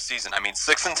 goal this season? I mean,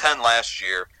 6-10 last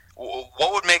year.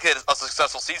 What would make it a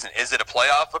successful season? Is it a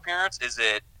playoff appearance? Is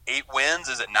it 8 wins?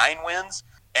 Is it 9 wins?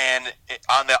 And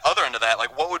on the other end of that,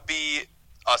 like, what would be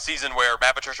a season where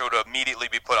Matt Patricia would immediately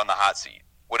be put on the hot seat?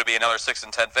 Would it be another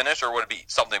 6-10 finish, or would it be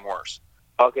something worse?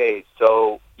 Okay,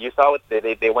 so you saw what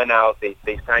they went out. They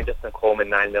signed Justin Coleman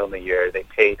 $9 million a year. They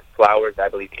paid Flowers, I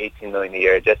believe, $18 million a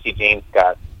year. Jesse James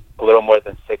got a little more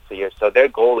than $6 a year. So their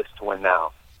goal is to win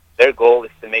now. Their goal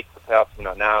is to make the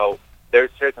playoffs. Now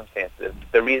there's circumstances.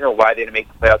 The reason why they didn't make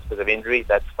the playoffs because of injuries,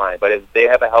 that's fine. But if they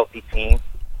have a healthy team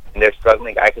and they're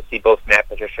struggling, I could see both Matt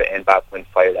Patricia and Bob Quinn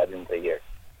fired at the end of the year.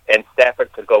 And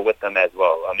Stafford could go with them as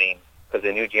well. I mean, because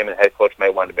the new GM and head coach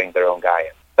might want to bring their own guy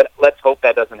in. But let's hope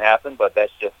that doesn't happen. But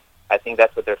I think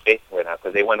that's what they're facing right now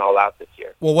because they went all out this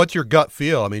year. Well, what's your gut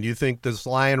feel? I mean, do you think this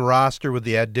Lion roster with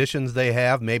the additions they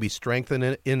have, maybe strengthen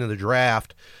it into the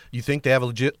draft, you think they have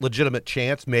a legitimate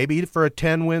chance maybe for a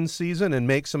 10-win season and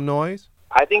make some noise?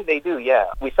 I think they do, yeah.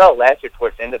 We saw last year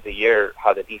towards the end of the year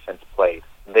how the defense played.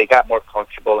 They got more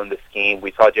comfortable in the scheme.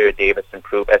 We saw Jared Davis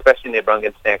improve, especially when they brought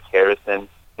in Snacks Harrison.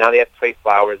 Now they have Trey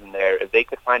Flowers in there. If they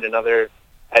could find another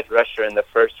edge rusher in the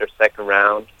first or second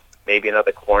round, maybe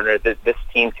another corner, this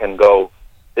team can go.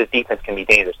 This defense can be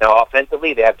dangerous. Now,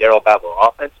 offensively, they have Darrell Bevell.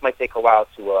 Offense might take a while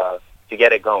to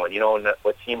get it going. You know,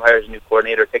 when team hires a new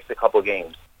coordinator, it takes a couple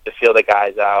games to feel the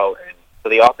guys out. And so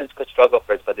the offense could struggle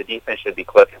first, but the defense should be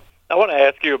clicking. I want to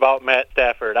ask you about Matt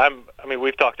Stafford. I mean,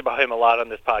 we've talked about him a lot on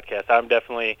this podcast.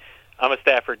 I'm a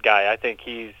Stafford guy. I think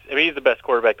he's the best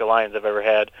quarterback the Lions have ever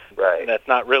had. Right. And that's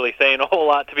not really saying a whole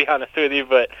lot, to be honest with you,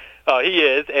 but he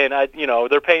is. And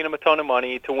they're paying him a ton of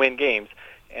money to win games.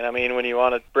 And I mean, when you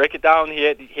want to break it down, he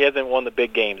hasn't won the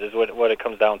big games, is what it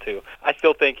comes down to. I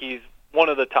still think he's one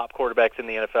of the top quarterbacks in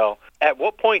the NFL. At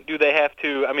what point do they have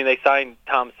to? I mean, they signed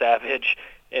Tom Savage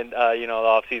in the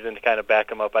offseason to kind of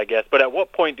back him up, I guess. But at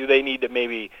what point do they need to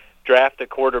maybe draft a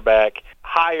quarterback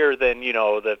higher than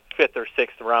the 5th or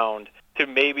 6th round to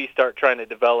maybe start trying to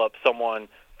develop someone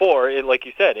for, like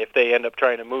you said, if they end up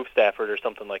trying to move Stafford or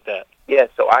something like that? Yeah,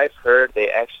 so I've heard they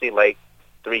actually like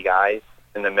 3 guys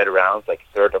in the mid-rounds, like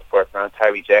 3rd or 4th round.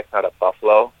 Tyree Jackson out of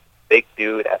Buffalo. Big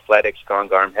dude, athletic,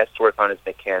 strong arm, has to work on his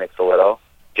mechanics a little.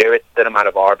 Jarrett Stidham out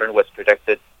of Auburn was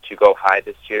projected to go high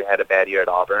this year, had a bad year at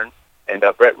Auburn. And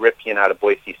Brett Ripken out of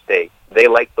Boise State. They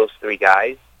like those 3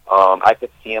 guys. I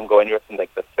could see him going anywhere from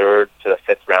like the 3rd to the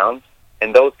 5th round.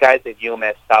 And those guys, they view him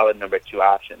as solid number 2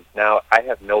 options. Now, I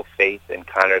have no faith in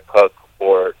Connor Cook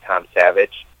or Tom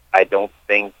Savage. I don't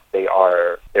think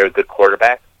they're a good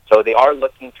quarterback. So they are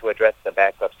looking to address the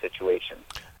backup situation.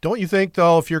 Don't you think,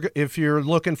 though, if you're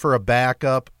looking for a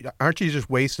backup, aren't you just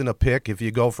wasting a pick if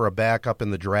you go for a backup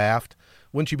in the draft?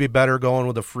 Wouldn't you be better going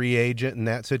with a free agent in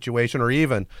that situation, or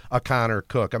even a Connor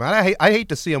Cook? I mean, I hate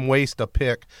to see them waste a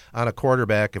pick on a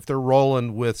quarterback if they're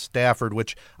rolling with Stafford,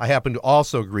 which I happen to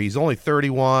also agree. He's only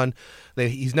 31.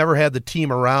 He's never had the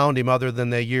team around him other than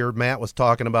the year Matt was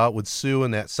talking about with Sue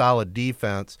and that solid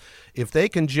defense. If they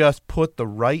can just put the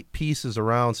right pieces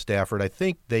around Stafford, I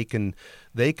think they can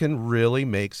really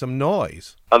make some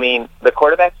noise. I mean, the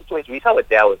quarterback situation, we saw what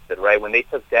Dallas did, right? When they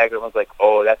took Dak, everyone's like,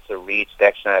 oh, that's a reach.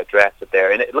 Dak should not have drafted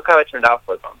there. And look how it turned out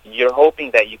for them. You're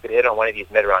hoping that you could hit on one of these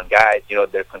mid-round guys. You know,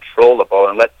 they're controllable.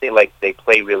 And let's say, like, they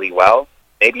play really well.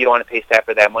 Maybe you don't want to pay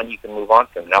Stafford that money. You can move on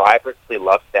from him. Now, I personally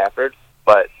love Stafford,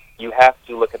 but you have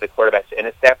to look at the quarterbacks. And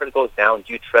if Stafford goes down,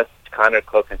 do you trust Connor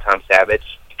Cook and Tom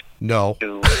Savage? No.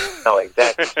 No,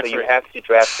 exactly. So you have to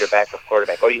draft your backup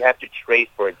quarterback, or you have to trade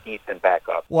for a decent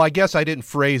backup. Well, I guess I didn't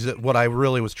phrase it what I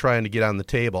really was trying to get on the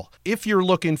table. If you're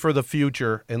looking for the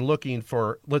future and looking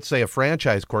for, let's say, a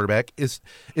franchise quarterback, is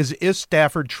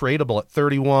Stafford tradable at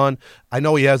 31? I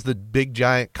know he has the big,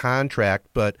 giant contract,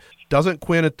 but doesn't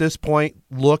Quinn at this point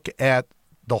look at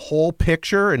the whole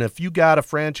picture? And if you got a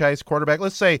franchise quarterback,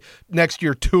 let's say next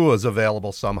year Tua is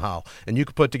available somehow, and you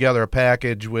could put together a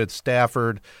package with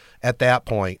Stafford at that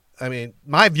point. I mean,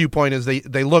 my viewpoint is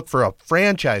they look for a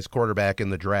franchise quarterback in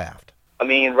the draft. I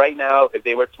mean, right now, if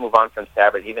they were to move on from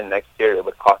Stafford, even next year, it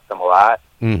would cost them a lot.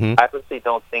 Mm-hmm. I personally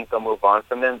don't think they'll move on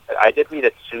from him. I did read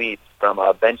a tweet from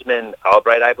Benjamin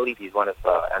Albright, I believe. He's one of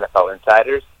NFL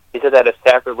insiders. He said that if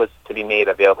Stafford was to be made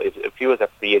available, if he was a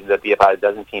free agent, there'd be about a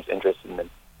dozen teams interested in him.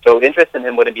 So interest in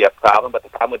him wouldn't be a problem, but the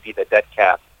problem would be the dead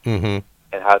cap and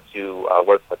how to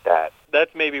work with that.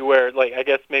 That's maybe where, like, I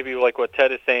guess maybe like what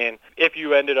Ted is saying, if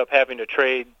you ended up having to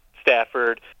trade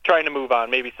Stafford, trying to move on,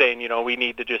 maybe saying, you know, we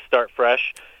need to just start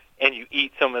fresh, and you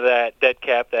eat some of that dead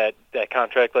cap, that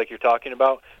contract like you're talking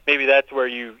about, maybe that's where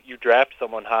you draft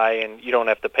someone high and you don't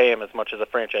have to pay him as much as a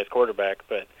franchise quarterback.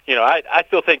 But, you know, I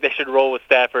still think they should roll with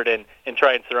Stafford and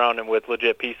try and surround him with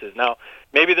legit pieces. Now,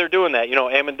 maybe they're doing that. You know,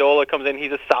 Amendola comes in,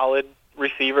 he's a solid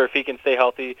receiver if he can stay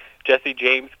healthy. Jesse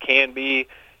James can be,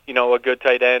 you know, a good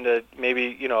tight end,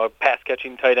 maybe, you know, a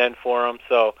pass-catching tight end for him.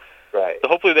 So, right. So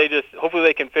hopefully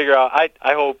they can figure out.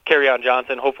 I hope Kerryon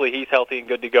Johnson, hopefully he's healthy and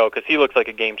good to go, because he looks like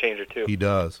a game changer too. He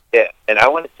does. Yeah, and I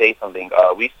want to say something.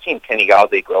 We've seen Kenny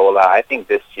Galladay grow a lot. I think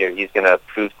this year he's going to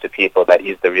prove to people that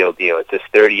he's the real deal. It's his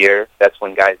third year. That's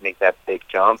when guys make that big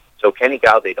jump. So Kenny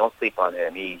Galladay, don't sleep on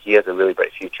him. He has a really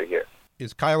bright future here.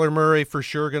 Is Kyler Murray for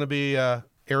sure going to be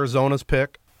Arizona's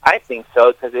pick? I think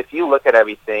so, because if you look at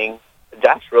everything,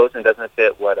 Josh Rosen doesn't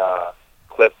fit what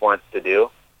Cliff wants to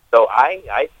do. So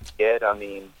I see it. I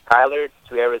mean, Kyler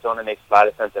to Arizona makes a lot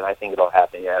of sense, and I think it'll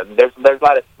happen. Yeah, there's a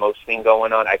lot of smoke screen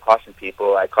going on. I caution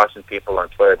people on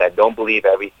Twitter that don't believe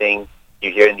everything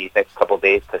you hear in these next couple of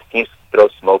days, because teams throw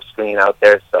smoke screen out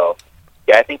there. So,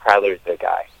 yeah, I think Kyler is the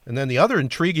guy. And then the other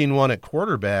intriguing one at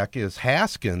quarterback is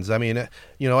Haskins. I mean,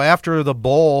 you know, after the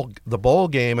bowl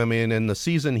game, I mean, in the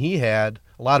season he had,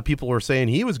 a lot of people were saying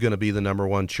he was going to be the number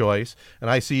one choice, and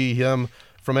I see him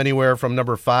from anywhere from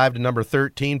number 5 to number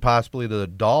 13, possibly to the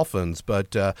Dolphins.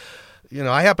 But, you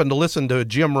know, I happened to listen to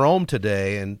Jim Rome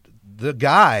today, and the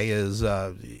guy is,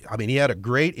 I mean, he had a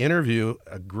great interview,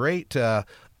 a great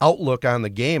outlook on the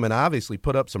game, and obviously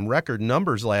put up some record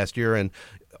numbers last year. And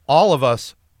all of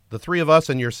us, the three of us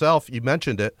and yourself, you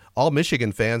mentioned it, all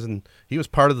Michigan fans, and he was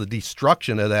part of the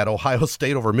destruction of that Ohio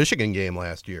State over Michigan game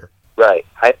last year. Right.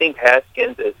 I think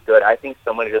Haskins is good. I think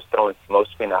someone is just throwing smoke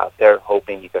screen out there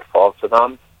hoping he could fall to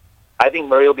them. I think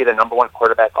Murray will be the number one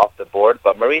quarterback off the board,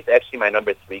 but Murray's actually my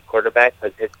number 3 quarterback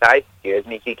because his size scares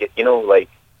me. He get, you know, like,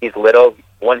 he's little,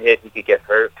 one hit, he could get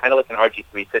hurt, kind of like an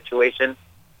RG3 situation.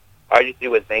 RG3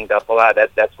 was banged up a lot.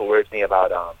 That's what worries me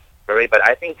about Murray. But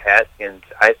I think Haskins,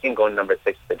 I see him going number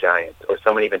 6 to the Giants, or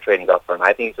someone even trading up for him.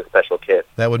 I think he's a special kid.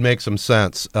 That would make some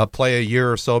sense. Play a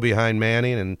year or so behind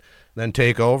Manning and then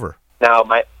take over. Now,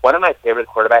 one of my favorite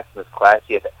quarterbacks in this class,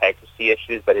 he has accuracy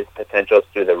issues, but his potential is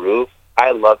through the roof. I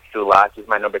love Drew Lock. He's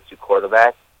my number 2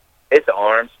 quarterback. His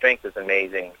arm strength is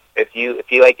amazing. If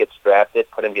he like gets drafted,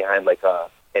 put him behind like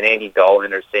an Andy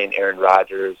Dalton or say an Aaron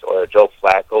Rodgers or a Joe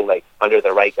Flacco, like under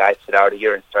the right guy, sit out a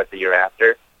year and start the year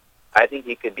after. I think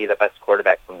he could be the best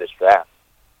quarterback from this draft.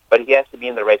 But he has to be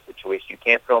in the right situation. You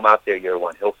can't throw him out there year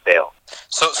one. He'll fail.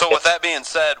 So with that being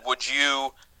said, would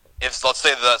you, if let's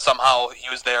say that somehow he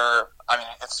was there, I mean,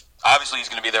 it's obviously he's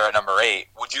going to be there at number 8.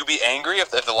 Would you be angry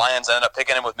if the Lions end up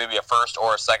picking him with maybe a first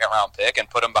or a second round pick and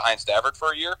put him behind Stafford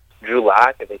for a year? Drew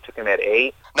Lock, if they took him at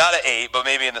 8? Not at 8, but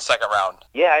maybe in the second round.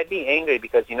 Yeah, I'd be angry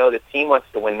because, you know, the team wants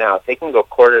to win now. Taking a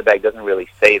quarterback doesn't really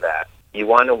say that. You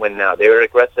want to win now. They were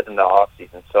aggressive in the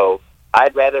offseason. So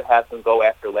I'd rather have them go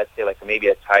after, let's say, like maybe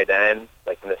a tight end,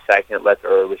 like in the second,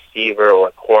 or a receiver or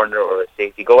a corner or a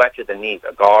safety. Go after the needs,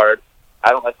 a guard.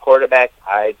 I don't like quarterbacks.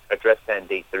 I'd address that in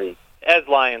day 3. As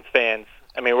Lions fans,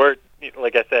 I mean, we're,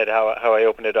 like I said, how I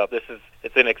opened it up,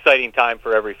 it's an exciting time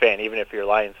for every fan, even if you're a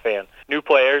Lions fan. New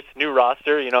players, new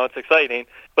roster, it's exciting.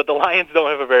 But the Lions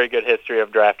don't have a very good history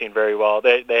of drafting very well.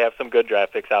 They have some good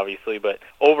draft picks, obviously, but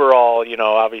overall,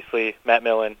 obviously, Matt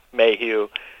Millen, Mayhew,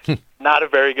 not a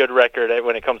very good record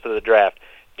when it comes to the draft.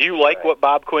 Do you like what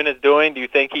Bob Quinn is doing? Do you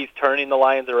think he's turning the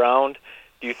Lions around?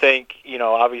 Do you think,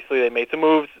 obviously they made some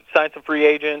moves, signed some free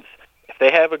agents. If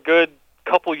they have a good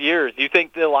couple years, do you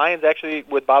think the Lions actually,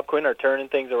 with Bob Quinn, are turning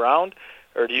things around?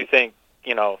 Or do you think,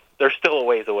 they're still a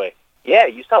ways away? Yeah,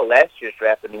 you saw last year's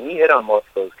draft. I mean, he hit on most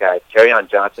of those guys. Kerryon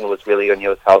Johnson was really good when he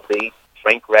was healthy.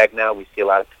 Frank Ragnow, we see a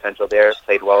lot of potential there.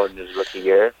 Played well in his rookie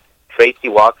year. Tracy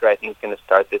Walker, I think, is going to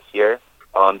start this year.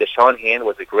 Deshaun Hand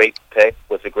was a great pick,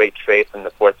 was a great trade from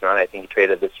the 4th round. I think he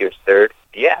traded this year's 3rd.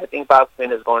 Yeah, I think Bob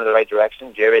Quinn is going in the right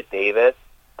direction. Jarrett Davis,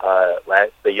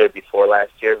 the year before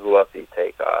last year, who else did he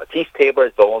take? Keith Tabor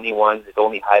is the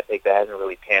only high pick that hasn't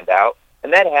really panned out.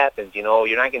 And that happens,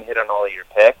 you're not going to hit on all of your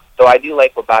picks. So I do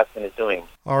like what Bob Quinn is doing.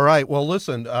 All right. Well,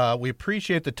 listen, we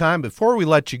appreciate the time. Before we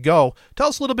let you go, tell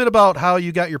us a little bit about how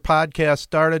you got your podcast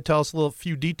started. Tell us a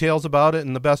few details about it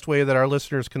and the best way that our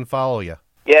listeners can follow you.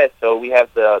 Yeah, so we have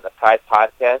the Pride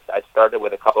Podcast. I started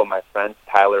with a couple of my friends,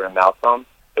 Tyler and Malcolm.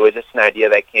 It was just an idea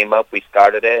that came up. We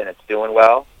started it, and it's doing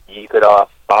well. You could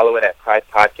follow it at Pride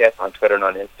Podcast on Twitter and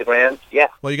on Instagram. Yeah.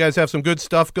 Well, you guys have some good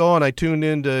stuff going. I tuned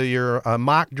into your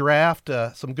mock draft,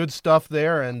 some good stuff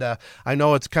there, and I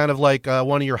know it's kind of like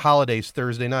one of your holidays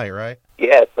Thursday night, right?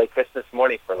 Yeah, it's like Christmas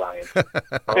morning for Lions.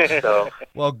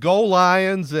 Well, go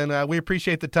Lions, and we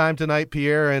appreciate the time tonight,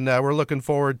 Pierre, and we're looking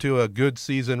forward to a good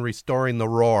season restoring the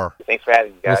roar. Thanks for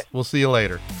having me, guys. We'll see you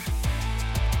later.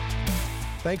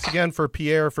 Thanks again for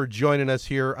Pierre for joining us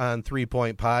here on 3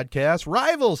 Point Podcast.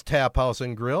 Rivals Tap House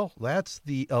and Grill. That's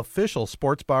the official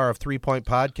sports bar of 3 Point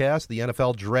Podcast. The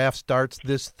NFL draft starts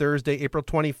this Thursday, April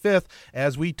 25th,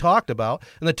 as we talked about.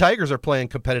 And the Tigers are playing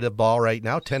competitive ball right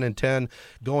now, 10-10,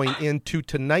 going into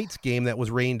tonight's game that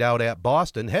was rained out at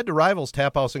Boston. Head to Rivals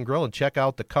Tap House and Grill and check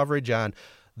out the coverage on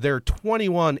their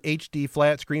 21 HD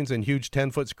flat screens and huge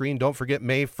 10-foot screen. Don't forget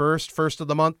May 1st, first of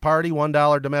the month party,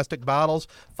 $1 domestic bottles,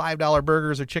 $5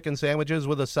 burgers or chicken sandwiches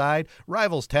with a side.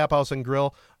 Rivals Tap House and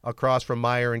Grill across from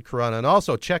Meyer and Corunna. And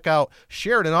also check out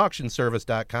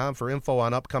SheridanAuctionService.com for info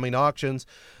on upcoming auctions.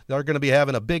 They're going to be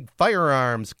having a big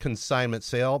firearms consignment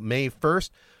sale May 1st.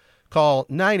 Call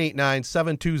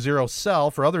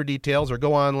 989-720-SELL for other details or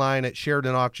go online at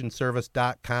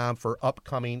SheridanAuctionService.com for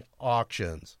upcoming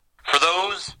auctions. For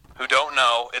those who don't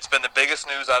know, it's been the biggest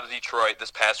news out of Detroit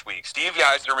this past week. Steve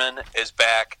Yzerman is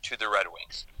back to the Red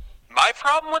Wings. My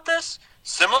problem with this,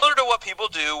 similar to what people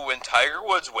do when Tiger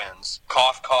Woods wins,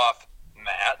 cough, cough,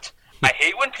 Matt, I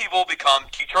hate when people become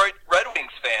Detroit Red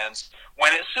Wings fans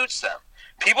when it suits them.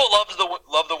 People love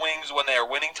the Wings when they are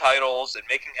winning titles and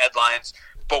making headlines,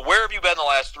 but where have you been the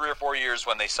last 3 or 4 years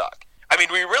when they suck? I mean,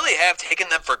 we really have taken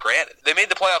them for granted. They made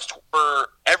the playoffs for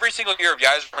every single year of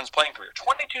Yzerman's playing career,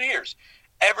 22 years,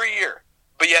 every year.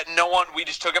 But yet we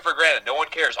just took it for granted. No one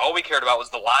cares. All we cared about was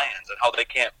the Lions and how they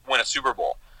can't win a Super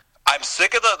Bowl. I'm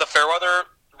sick of the Fairweather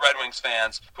Red Wings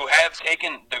fans who have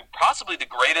taken possibly the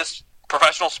greatest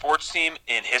professional sports team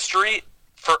in history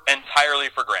entirely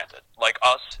for granted, like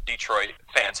us Detroit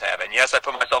fans have. And yes, I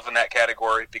put myself in that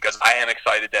category because I am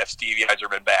excited to have Steve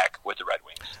Yzerman back with the Red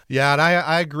Wings. Yeah, and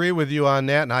I agree with you on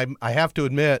that, and I have to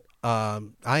admit, I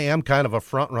am kind of a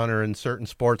front runner in certain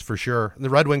sports for sure. The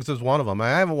Red Wings is one of them. I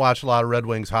haven't watched a lot of Red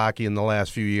Wings hockey in the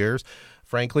last few years,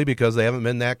 frankly, because they haven't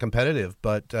been that competitive.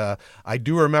 But I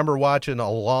do remember watching when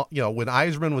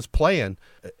Yzerman was playing.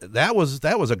 That was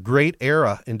a great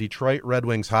era in Detroit Red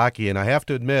Wings hockey, and I have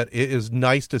to admit, it is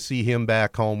nice to see him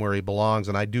back home where he belongs.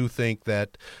 And I do think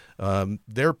that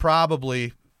they're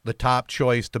probably the top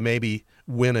choice to maybe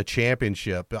win a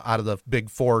championship out of the big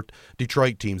 4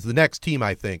 Detroit teams. The next team,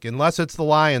 I think, unless it's the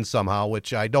Lions somehow,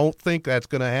 which I don't think that's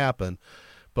going to happen.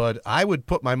 But I would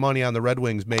put my money on the Red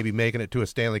Wings maybe making it to a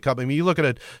Stanley Cup. I mean, you look at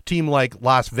a team like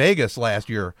Las Vegas last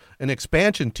year, an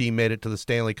expansion team made it to the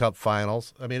Stanley Cup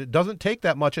finals. I mean, it doesn't take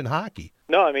that much in hockey.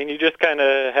 No, I mean, you just kind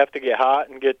of have to get hot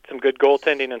and get some good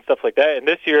goaltending and stuff like that. And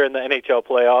this year in the NHL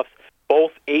playoffs,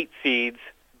 both 8 seeds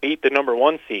beat the number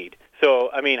 1 seed. So,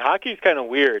 I mean, hockey's kind of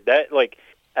weird. That,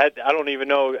 I don't even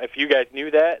know if you guys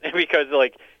knew that because,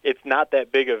 it's not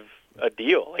that big of a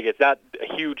deal. It's not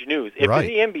a huge news. If right.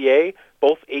 in the NBA,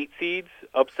 both 8 seeds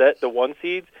upset the 1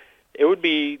 seeds, it would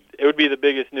be the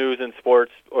biggest news in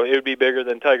sports, or it would be bigger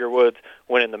than Tiger Woods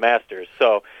winning the Masters.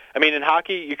 So, I mean, in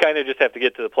hockey, you kind of just have to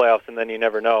get to the playoffs, and then you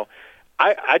never know.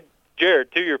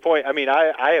 Jared, to your point, I mean,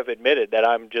 I have admitted that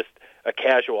I'm just a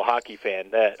casual hockey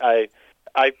fan, that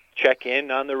I check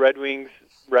in on the Red Wings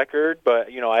record, but,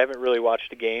 I haven't really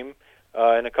watched a game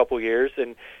in a couple years.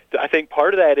 And I think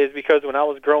part of that is because when I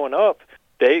was growing up,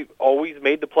 they always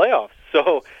made the playoffs.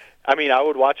 So, I mean, I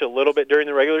would watch a little bit during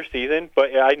the regular season,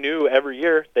 but I knew every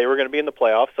year they were going to be in the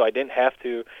playoffs, so I didn't have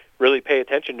to really pay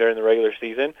attention during the regular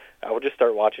season. I would just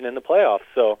start watching in the playoffs.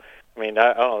 So, I mean,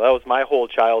 I don't know, that was my whole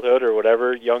childhood or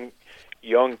whatever, young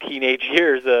teenage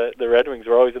years. The Red Wings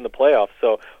were always in the playoffs.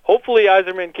 So hopefully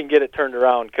Yzerman can get it turned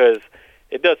around, because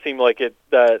it does seem like the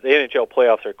NHL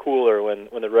playoffs are cooler when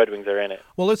the Red Wings are in it.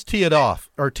 Well, let's tee it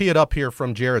up here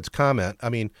from Jared's comment. I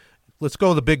mean, let's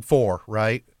go the big four,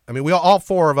 right? I mean, all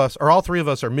three of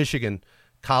us are Michigan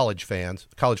college fans,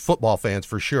 college football fans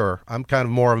for sure. I'm kind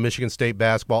of more of Michigan State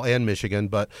basketball and Michigan,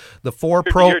 but the four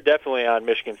You're definitely on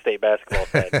Michigan State basketball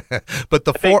side. But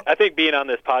I think being on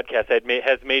this podcast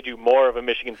has made you more of a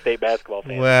Michigan State basketball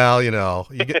fan. Well, you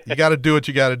got to do what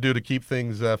you got to do to keep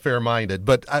things fair-minded.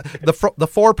 But the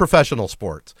four professional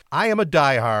sports, I am a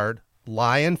diehard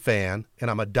Lion fan, and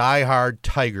I'm a diehard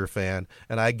Tiger fan,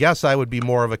 and I guess I would be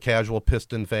more of a casual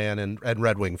Piston fan and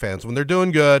Red Wing fans. When they're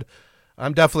doing good,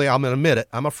 I'm going to admit it,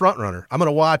 I'm a front runner. I'm going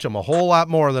to watch them a whole lot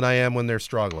more than I am when they're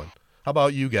struggling. How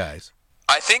about you guys?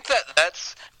 I think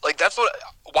that's what.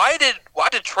 Why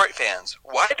Detroit fans?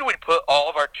 Why do we put all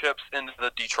of our chips into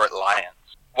the Detroit Lions?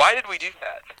 Why did we do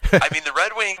that? I mean, the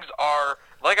Red Wings are,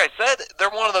 like I said, they're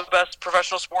one of the best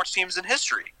professional sports teams in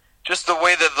history. Just the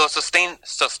way that the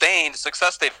sustained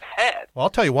success they've had. Well,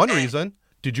 I'll tell you one reason.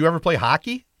 Did you ever play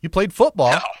hockey? You played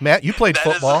football. No, Matt, you played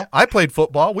football. I played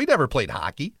football. We never played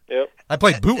hockey. Yep. I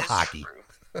played boot hockey.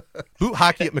 Boot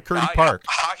hockey at McCurdy Park.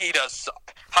 Hockey does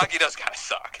suck. Hockey does kind of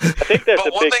suck. I think that's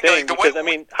a big thing, because, I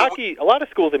mean, hockey, a lot of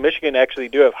schools in Michigan actually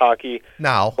do have hockey.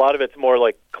 Now. A lot of it's more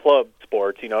like club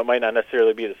sports, it might not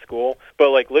necessarily be the school.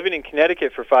 But, like, living in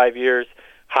Connecticut for 5 years,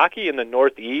 hockey in the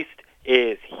Northeast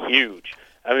is huge.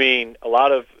 I mean, a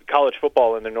lot of college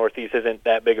football in the Northeast isn't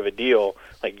that big of a deal,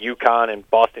 like UConn and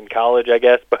Boston College, I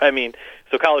guess. But, I mean,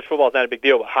 so college football is not a big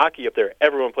deal, but hockey up there,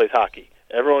 everyone plays hockey.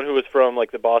 Everyone who was from,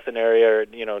 like, the Boston area or,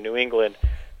 New England,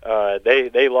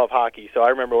 they love hockey. So I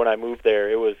remember when I moved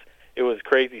there, it was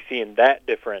crazy seeing that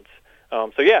difference.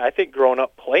 So, yeah, I think growing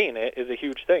up playing it is a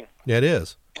huge thing. Yeah, it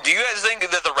is. Do you guys think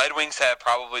that the Red Wings have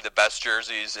probably the best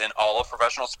jerseys in all of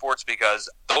professional sports? Because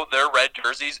their red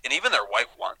jerseys, and even their white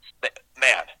ones,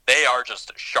 they are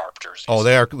just sharp jerseys. Oh,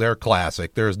 they're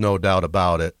classic. There's no doubt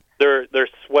about it. They're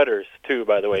sweaters, too,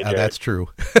 by the way, Jared. That's true.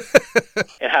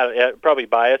 And probably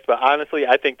biased, but honestly,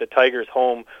 I think the Tigers'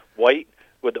 home white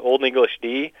with the Old English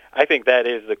D, I think that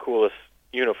is the coolest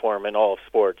uniform in all of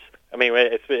sports. I mean,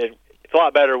 it's a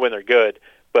lot better when they're good,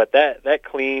 but that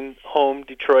clean home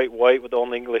Detroit white with the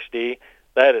Old English D,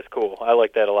 that is cool. I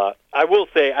like that a lot. I will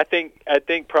say, I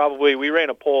think probably we ran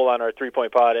a poll on our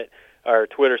 3-Point Pod at our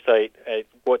Twitter site at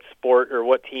what sport or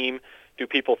what team do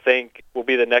people think will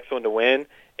be the next one to win,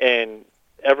 and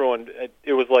everyone,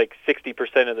 it was like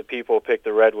 60% of the people picked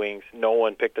the Red Wings. No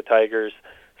one picked the Tigers.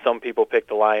 Some people picked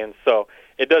the Lions. So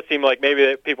it does seem like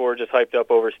maybe people were just hyped up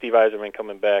over Steve Yzerman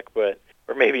coming back, or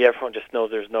maybe everyone just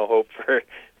knows there's no hope for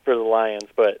the Lions.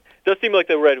 But it does seem like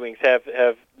the Red Wings have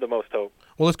the most hope.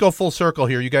 Well, let's go full circle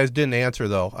here. You guys didn't answer,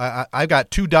 though. I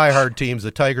got two diehard teams, the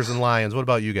Tigers and Lions. What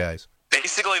about you guys?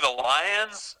 Basically, the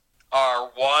Lions are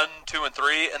 1, 2, and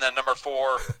 3, and then number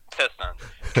 4, Pistons.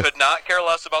 Could not care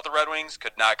less about the Red Wings,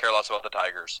 could not care less about the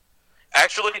Tigers.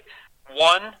 Actually,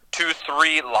 1, 2,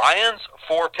 3 Lions,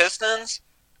 4 Pistons,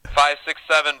 5, 6,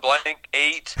 7 blank,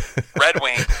 8 Red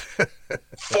Wings,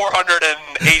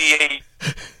 488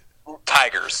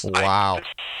 Tigers. Wow.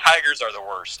 Tigers are the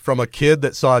worst. From a kid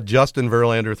that saw Justin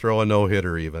Verlander throw a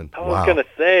no-hitter even. I was going to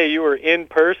say, you were in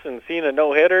person seeing a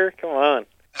no-hitter? Come on.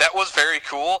 That was very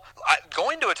cool.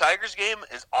 Going to a Tigers game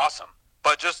is awesome,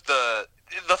 but just the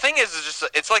thing is just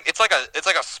it's like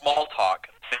a small talk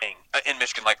thing in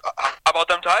Michigan. Like, how about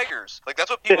them Tigers? Like, that's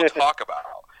what people talk about,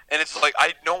 and it's like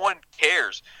no one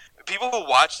cares. People who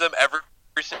watch them every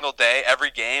single day,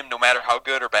 every game, no matter how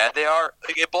good or bad they are,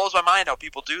 it blows my mind how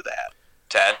people do that.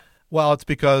 Ted. Well, it's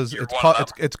because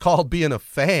it's called being a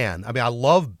fan. I mean, I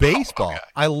love baseball. Oh, okay.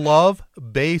 I love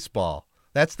baseball.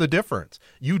 That's the difference.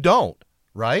 You don't.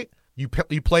 Right? You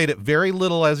played it very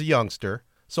little as a youngster,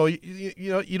 so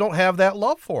you don't have that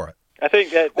love for it. I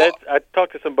think that I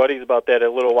talked to some buddies about that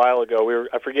a little while ago.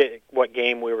 I forget what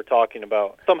game we were talking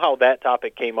about. Somehow that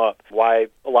topic came up, why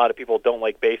a lot of people don't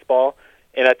like baseball,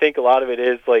 And I think a lot of it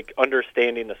is like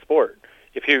understanding the sport.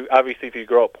 If you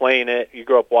grow up playing it, you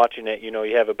grow up watching it,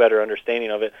 you have a better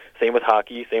understanding of it. Same with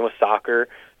hockey, same with soccer,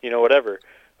 whatever.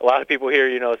 A lot of people here,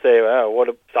 say,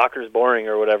 "Oh, soccer's boring"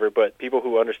 or whatever, but people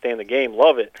who understand the game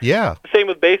love it. Yeah. Same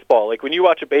with baseball. Like when you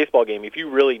watch a baseball game, if you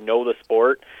really know the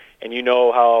sport and you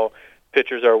know how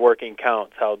pitchers are working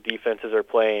counts, how defenses are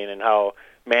playing, and how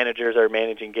managers are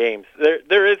managing games,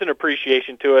 there is an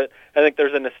appreciation to it. I think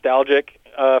there's a nostalgic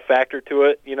factor to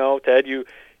it. Ted, you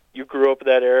grew up in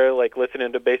that era, like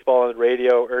listening to baseball on the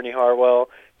radio, Ernie Harwell,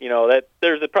 that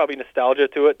there's probably nostalgia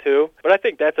to it too. But I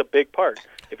think that's a big part.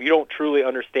 If you don't truly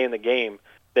understand the game,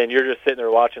 then you're just sitting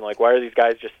there watching, like, why are these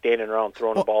guys just standing around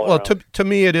throwing the ball around? Well, to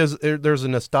me, it is. There's a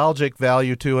nostalgic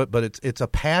value to it, but it's a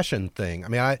passion thing. I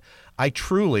mean, I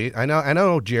truly, I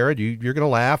know, Jared, you're going to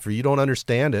laugh or you don't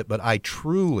understand it, but I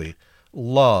truly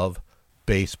love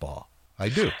baseball. I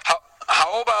do.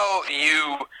 How about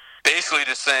you basically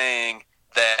just saying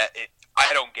that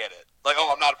I don't get it? Like,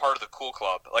 I'm not a part of the cool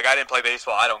club. Like, I didn't play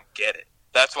baseball. I don't get it.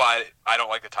 That's why I don't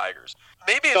like the Tigers.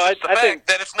 Maybe it's just the fact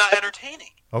that it's not entertaining.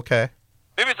 Okay.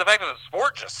 Maybe it's the fact that the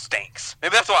sport just stinks.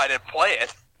 Maybe that's why I didn't play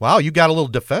it. Wow, you got a little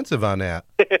defensive on that.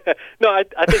 No, I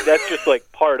think that's just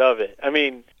like part of it. I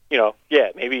mean,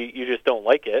 maybe you just don't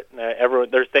like it.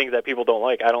 There's things that people don't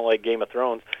like. I don't like Game of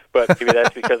Thrones, but maybe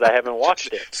that's because I haven't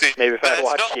watched it. See, maybe if I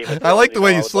watched Game of Thrones. I like the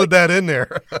way you slid that in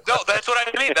there. No, that's what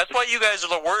I mean. That's why you guys are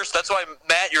the worst. That's why,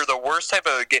 Matt, you're the worst type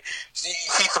of game.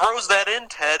 He throws that in,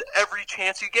 Ted, every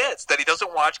chance he gets, that he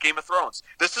doesn't watch Game of Thrones.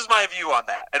 This is my view on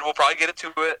that, and we'll probably get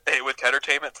into it with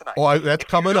Tedtertainment tonight. Oh, that's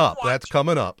coming up. That's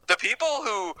coming up. The people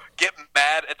who get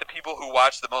mad at the people who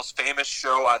watch the most famous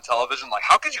show on television, like,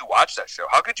 how could you watch that show?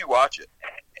 How could you watch it?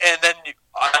 And then,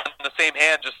 on the same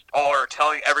hand, just all are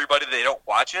telling everybody they don't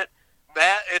watch it.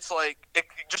 Matt, it's like,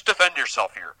 just defend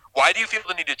yourself here. Why do you feel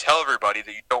the need to tell everybody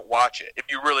that you don't watch it if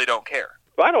you really don't care?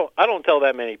 Well, I don't tell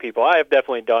that many people. I have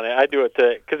definitely done it. I do it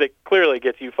because it clearly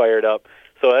gets you fired up.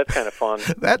 So that's kind of fun.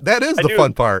 that is the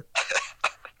fun part.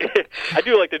 I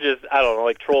do like to just,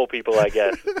 like troll people, I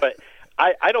guess. But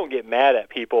I don't get mad at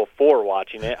people for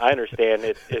watching it. I understand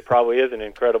it probably is an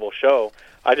incredible show.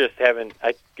 I just haven't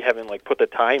like put the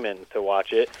time in to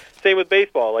watch it. Same with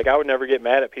baseball. Like I would never get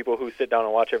mad at people who sit down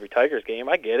and watch every Tigers game.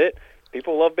 I get it.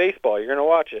 People love baseball. You're going to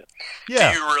watch it.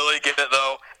 Yeah. Do you really get it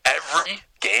though? Every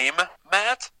game,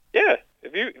 Matt? Yeah.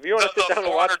 If you want to sit down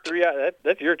and watch 3 hours,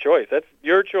 that's your choice. That's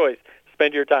your choice.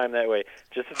 Spend your time that way.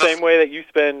 Just the same way that you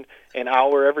spend an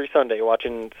hour every Sunday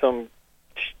watching some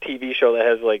TV show that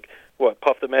has like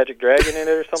Puff the Magic Dragon in it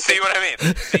or something? See what I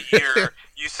mean?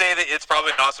 You say that it's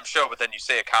probably an awesome show, but then you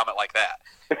say a comment like that.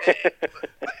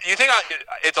 You think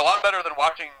it's a lot better than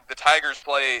watching the Tigers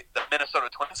play the Minnesota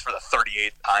Twins for the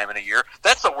 38th time in a year?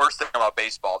 That's the worst thing about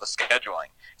baseball, the scheduling.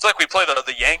 It's like we play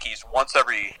the Yankees once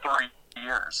every 3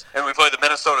 years, and we play the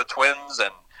Minnesota Twins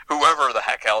and whoever the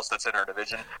heck else that's in our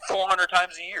division 400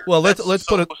 times a year. Well, let's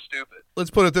put it stupid. Let's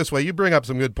put it this way. You bring up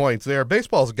some good points there.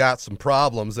 Baseball's got some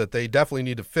problems that they definitely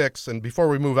need to fix. And before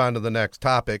we move on to the next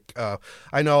topic,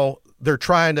 I know they're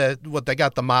trying to they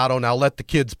got the motto now, let the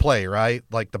kids play, right?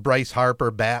 Like the Bryce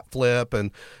Harper bat flip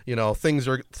and things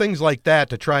like that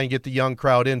to try and get the young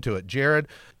crowd into it. Jared,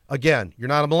 again, you're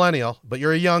not a millennial, but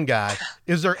you're a young guy.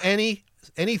 Is there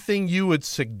anything you would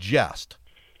suggest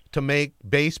to make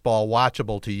baseball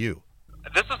watchable to you?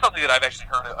 This is something that I've actually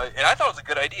heard, and I thought it was a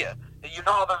good idea. You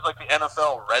know how there's like the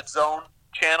NFL Red Zone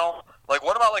channel? Like,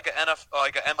 what about like an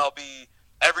MLB?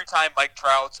 Every time Mike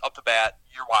Trout's up to bat,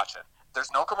 you're watching.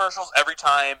 There's no commercials every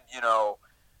time.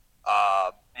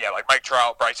 Like Mike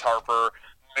Trout, Bryce Harper,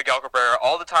 Miguel Cabrera,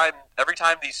 all the time. Every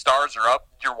time these stars are up,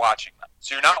 you're watching them.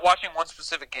 So you're not watching one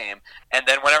specific game. And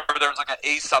then whenever there's like an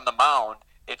ace on the mound,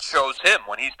 it shows him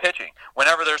when he's pitching.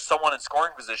 Whenever there's someone in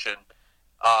scoring position,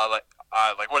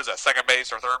 like what is that, second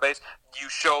base or third base, you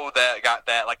show that got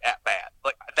that like at bat.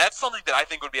 Like that's something that I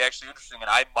think would be actually interesting, and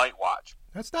I might watch.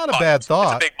 That's not a bad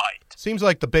thought. It's a big might. Seems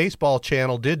like the baseball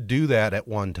channel did do that at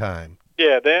one time.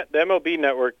 Yeah, the MLB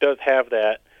network does have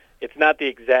that. It's not the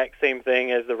exact same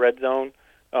thing as the Red Zone,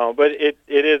 but it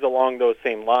is along those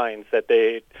same lines that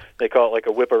they call it like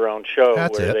a whip around show.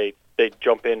 That's where it. They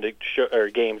jump into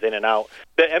games in and out.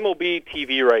 The MLB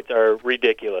TV rights are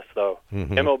ridiculous, though.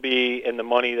 Mm-hmm. MLB and the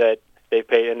money that they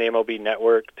pay in the MLB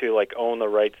network to like own the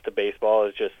rights to baseball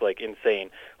is just like insane.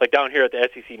 Like down here at the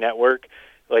SEC network,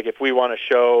 like if we want to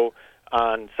show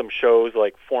on some shows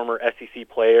like former SEC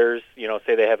players,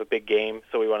 say they have a big game,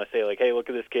 so we want to say like, hey, look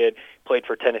at this kid, played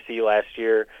for Tennessee last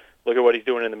year, look at what he's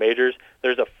doing in the majors.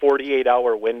 There's a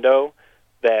 48-hour window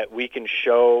that we can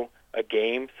show a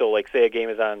game. So like say a game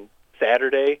is on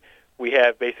Saturday, we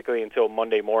have basically until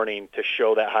Monday morning to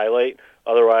show that highlight.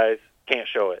 Otherwise, can't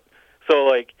show it. So,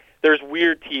 like, there's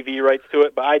weird TV rights to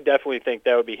it, but I definitely think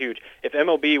that would be huge. If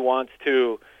MLB wants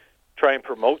to try and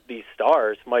promote these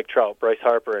stars, Mike Trout, Bryce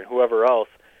Harper, and whoever else,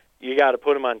 you got to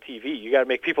put them on TV. You got to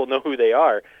make people know who they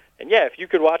are. And, yeah, if you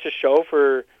could watch a show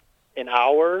for an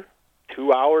hour,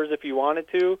 2 hours if you wanted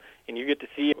to, and you get to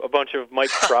see a bunch of Mike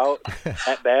Trout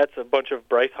at-bats, a bunch of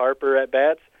Bryce Harper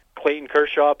at-bats, Clayton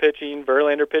Kershaw pitching,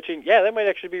 Verlander pitching, yeah, that might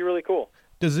actually be really cool.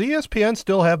 Does ESPN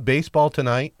still have baseball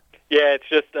tonight? Yeah, it's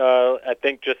just, I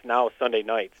think just now Sunday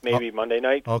nights, maybe Monday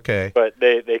nights. Okay. But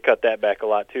they cut that back a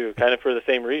lot, too, kind of for the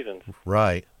same reasons.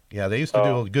 Right. Yeah, they used to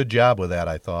do a good job with that,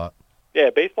 I thought. Yeah,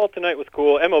 Baseball Tonight was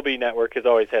cool. MLB Network has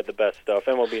always had the best stuff.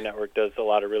 MLB Network does a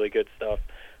lot of really good stuff.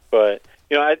 But,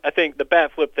 you know, I think the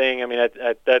bat flip thing, I mean,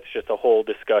 that's just a whole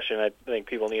discussion. I think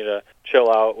people need to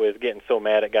chill out with getting so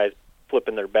mad at guys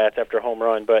flipping their bats after a home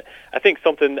run. But I think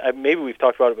something, maybe we've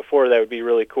talked about it before, that would be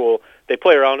really cool. They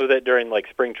play around with it during, like,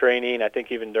 spring training, I think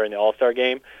even during the All-Star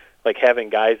game, like having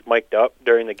guys mic'd up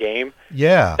during the game.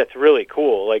 Yeah. That's really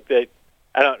cool. Like,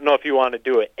 I don't know if you want to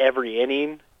do it every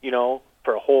inning, you know,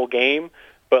 for a whole game,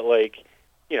 but, like,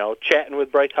 you know, chatting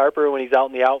with Bryce Harper when he's out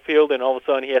in the outfield and all of a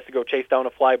sudden he has to go chase down a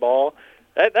fly ball.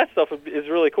 That stuff is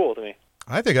really cool to me.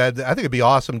 I think it'd be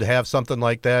awesome to have something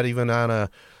like that even on a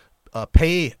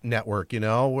pay network, you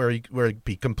know, where it'd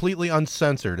be completely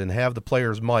uncensored and have the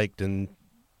players mic'd and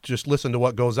just listen to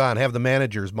what goes on, have the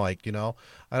managers mic'd, you know.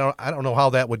 I don't know how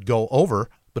that would go over,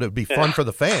 but it would be fun for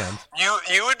the fans.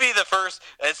 You would be the first,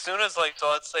 as soon as, like, so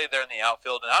let's say they're in the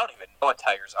outfield, and I don't even know a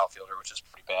Tigers outfielder, which is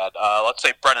pretty bad. Let's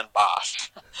say Brennan Bosch.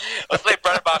 Let's say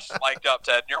Brennan Bosch is mic'd up,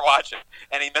 Ted, and you're watching,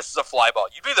 and he misses a fly ball.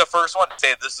 You'd be the first one to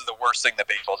say this is the worst thing that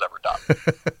baseball's ever done.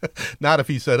 Not if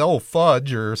he said, oh,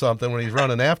 fudge or something when he's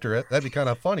running after it. That'd be kind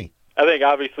of funny. I think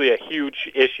obviously a huge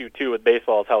issue, too, with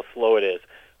baseball is how slow it is.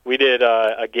 We did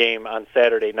a game on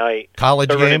Saturday night. College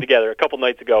game? Running together. A couple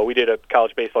nights ago, we did a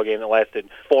college baseball game that lasted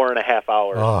 4.5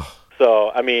 hours. Oh. So,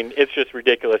 I mean, it's just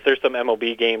ridiculous. There's some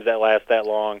MLB games that last that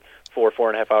long,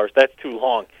 4.5 hours. That's too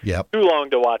long. Yep. Too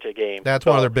long to watch a game. That's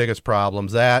one of their biggest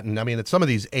problems. That, and I mean, it's some of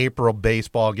these April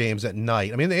baseball games at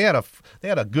night. I mean, they had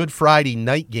a Good Friday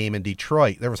night game in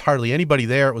Detroit. There was hardly anybody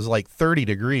there. It was like 30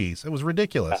 degrees. It was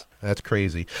ridiculous. Yeah. That's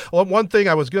crazy. Well, one thing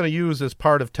I was going to use as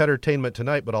part of Tedtertainment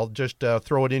tonight, but I'll just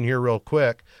throw it in here real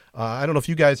quick. I don't know if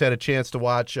you guys had a chance to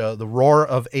watch The Roar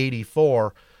of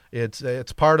 '84.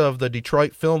 It's part of the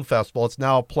Detroit Film Festival. It's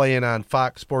now playing on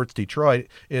Fox Sports Detroit.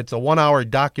 It's a 1-hour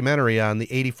documentary on the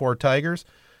 '84 Tigers.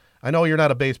 I know you're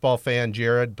not a baseball fan,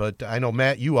 Jared, but I know,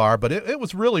 Matt, you are, but it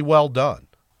was really well done.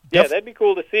 Yeah, that'd be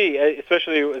cool to see,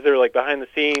 especially as they're like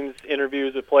behind-the-scenes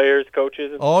interviews with players,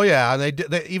 coaches. Oh, yeah, and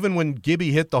they even when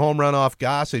Gibby hit the home run off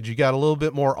Gossage, you got a little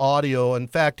bit more audio. In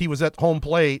fact, he was at home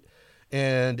plate,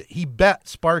 and he bet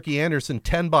Sparky Anderson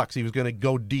 $10 he was going to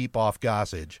go deep off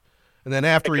Gossage. And then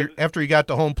after he got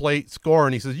to home plate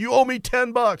scoring, he says, "You owe me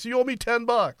 $10. You owe me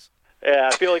 $10." Yeah,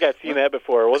 I feel like I've seen that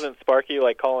before. Wasn't Sparky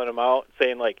like calling him out,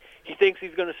 saying like he thinks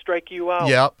he's going to strike you out?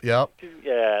 Yep. Yeah,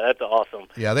 that's awesome.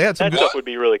 Yeah, they had some. That stuff would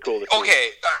be really cool to see. Okay,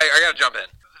 I got to jump in.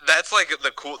 That's like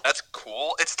That's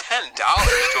cool. It's $10 to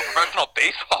a professional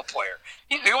baseball player.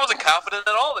 He wasn't confident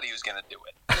at all that he was going to do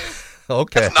it.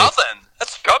 Okay. That's nothing.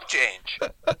 That's chump change.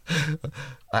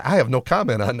 I have no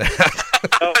comment on that.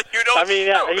 I mean,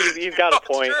 yeah, he's got a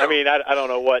point. I mean, I don't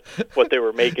know what they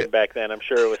were making back then. I'm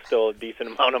sure it was still a decent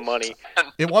amount of money.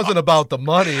 It wasn't about the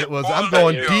money. It was, I'm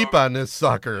going deep on this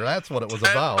sucker. That's what it was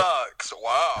about. $10.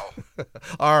 Wow.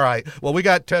 All right. Well, we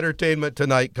got Tedtertainment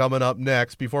tonight coming up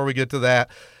next. Before we get to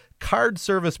that, Card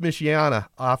Service Michiana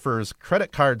offers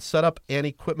credit card setup and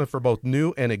equipment for both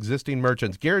new and existing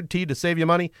merchants. Guaranteed to save you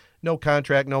money. No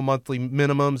contract, no monthly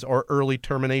minimums or early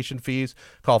termination fees.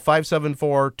 Call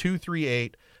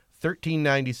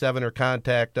 574-238-1397 or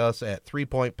contact us at 3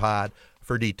 Point Pod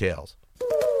for details.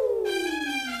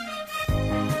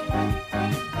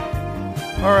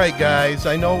 All right, guys,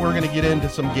 I know we're going to get into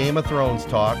some Game of Thrones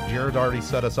talk. Jared already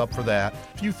set us up for that.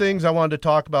 A few things I wanted to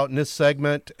talk about in this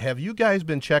segment. Have you guys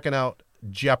been checking out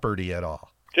Jeopardy at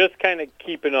all? Just kind of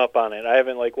keeping up on it. I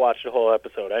haven't watched the whole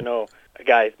episode. I know a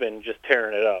guy's been just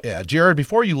tearing it up. Yeah, Jared,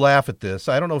 before you laugh at this,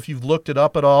 I don't know if you've looked it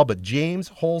up at all, but James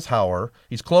Holzhauer,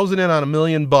 he's closing in on $1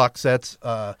 million. That's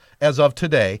as of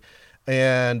today.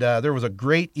 And there was a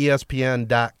great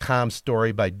ESPN.com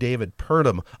story by David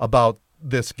Purdom about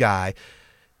this guy.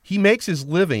 He makes his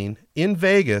living in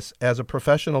Vegas as a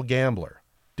professional gambler.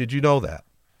 Did you know that?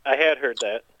 I had heard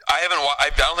that. I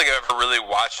don't think I've ever really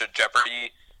watched a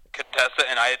Jeopardy contestant,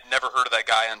 and I had never heard of that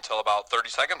guy until about 30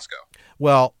 seconds ago.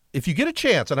 Well, if you get a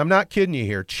chance, and I'm not kidding you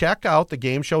here, check out the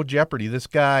game show Jeopardy. This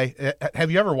guy, have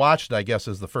you ever watched it, I guess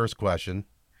is the first question.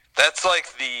 That's like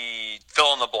the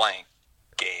fill-in-the-blank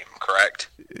game, correct?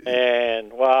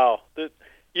 And, wow.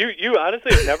 You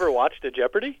honestly have never watched a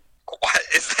Jeopardy? What?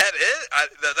 Is that it?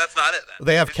 That's not it, then.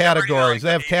 They have Is Jeopardy categories.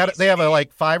 like They have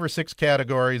like 5 or 6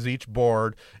 categories each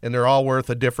board, and they're all worth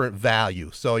a different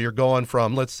value. So you're going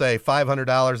from, let's say,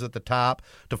 $500 at the top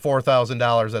to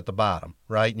 $4,000 at the bottom,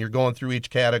 right? And you're going through each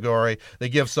category. They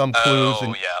give some clues,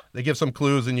 They give some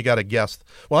clues, and you got to guess.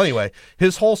 Well, anyway,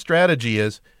 his whole strategy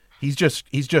is he's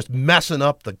just messing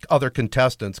up the other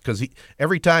contestants because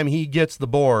every time he gets the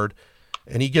board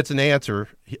and he gets an answer,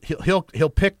 he'll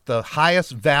pick the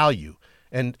highest value.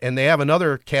 And they have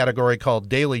another category called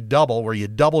Daily Double where you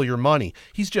double your money.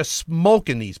 He's just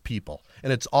smoking these people,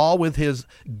 and it's all with his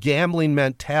gambling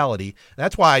mentality.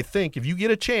 That's why I think if you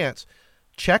get a chance,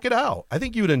 check it out. I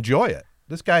think you would enjoy it.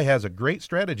 This guy has a great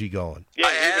strategy going. Yeah,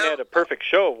 he even had a perfect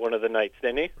show one of the nights,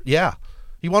 didn't he? Yeah.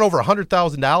 He won over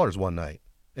 $100,000 one night.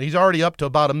 And he's already up to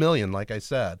about $1 million, like I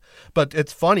said. But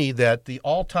it's funny that the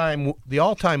all-time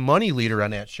money leader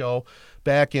on that show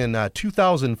back in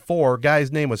 2004,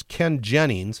 guy's name was Ken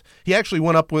Jennings. He actually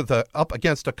went up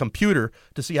against a computer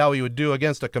to see how he would do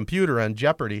against a computer on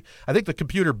Jeopardy. I think the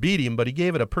computer beat him, but he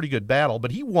gave it a pretty good battle.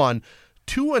 But he won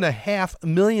 $2.5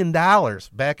 million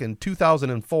back in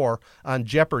 2004 on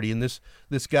Jeopardy, and this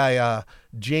guy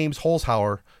James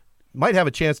Holzhauer might have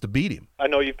a chance to beat him. I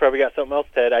know you've probably got something else,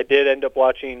 Ted. I did end up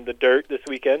watching The Dirt this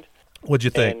weekend. What'd you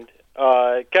think?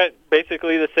 And got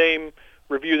basically the same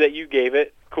review that you gave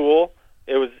it. Cool.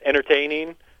 It was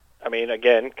entertaining. I mean,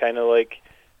 again, kind of like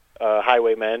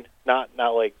Highwaymen. Not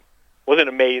like, wasn't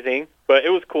amazing, but it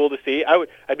was cool to see.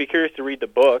 I'd be curious to read the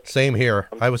book. Same here.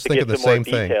 I was thinking the same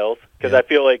thing. Because I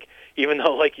feel like, even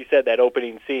though, like you said, that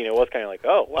opening scene, it was kind of like,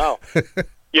 oh, wow.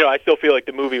 I still feel like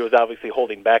the movie was obviously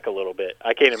holding back a little bit.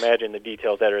 I can't imagine the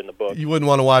details that are in the book. You wouldn't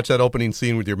want to watch that opening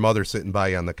scene with your mother sitting by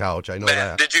you on the couch. I know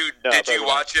that. Did you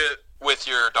watch it with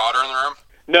your daughter in the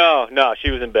room? No,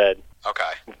 she was in bed.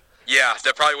 Okay. Yeah,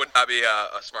 that probably would not be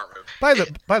a smart move.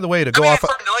 By the way, to go off,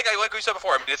 off, like we said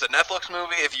before, I mean, it's a Netflix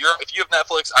movie. If you have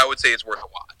Netflix, I would say it's worth a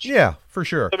watch. Yeah, for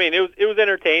sure. I mean, it was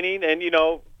entertaining, and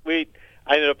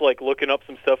I ended up like looking up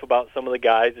some stuff about some of the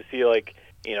guys to see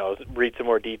read some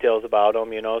more details about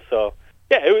them. So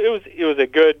yeah, it was a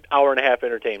good hour and a half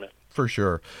entertainment for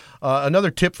sure.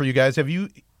 Another tip for you guys: have you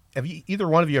either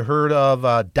one of you heard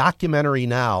of Documentary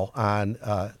Now on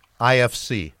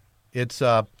IFC? It's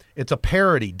a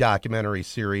parody documentary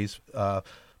series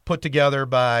put together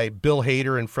by Bill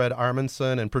Hader and Fred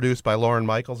Armisen and produced by Lorne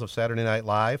Michaels of Saturday Night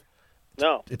Live.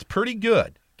 No, it's pretty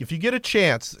good. If you get a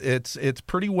chance, it's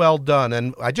pretty well done.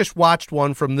 And I just watched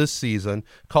one from this season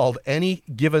called Any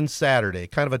Given Saturday,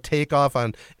 kind of a takeoff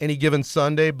on Any Given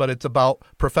Sunday, but it's about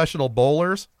professional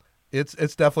bowlers. It's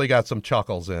definitely got some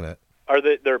chuckles in it. Are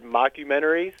they're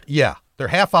mockumentaries? Yeah, they're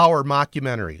half-hour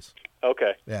mockumentaries.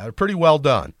 Okay. Yeah, they're pretty well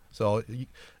done. So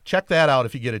check that out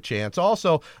if you get a chance.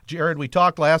 Also, Jared, we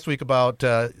talked last week about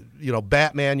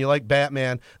Batman. You like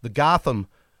Batman? The Gotham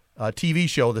TV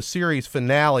show, the series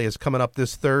finale is coming up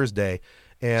this Thursday,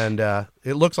 and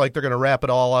it looks like they're going to wrap it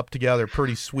all up together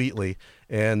pretty sweetly.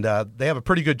 And they have a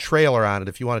pretty good trailer on it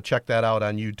if you want to check that out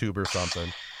on YouTube or something.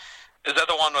 Is that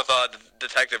the one with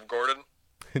Detective Gordon?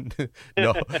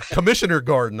 No, Commissioner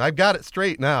Gordon. I've got it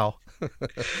straight now.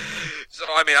 So,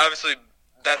 I mean, obviously,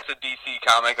 that's the DC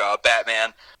comic,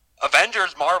 Batman.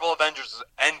 Marvel Avengers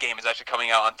Endgame is actually coming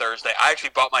out on Thursday. I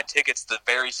actually bought my tickets the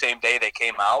very same day they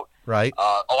came out. Right.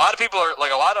 A lot of people are,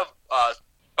 like a lot of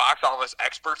box office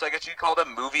experts, I guess you'd call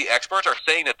them, movie experts, are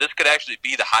saying that this could actually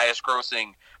be the highest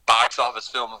grossing box office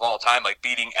film of all time, like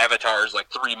beating Avatar's like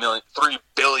 $3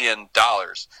 billion.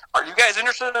 Are you guys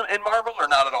interested in Marvel or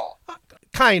not at all?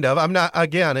 Kind of. I'm not.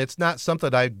 Again, it's not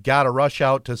something I got to rush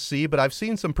out to see, but I've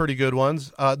seen some pretty good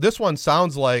ones. This one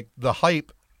sounds like the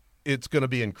hype. It's going to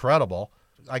be incredible.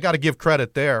 I got to give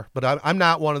credit there, but I'm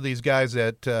not one of these guys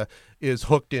that is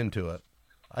hooked into it.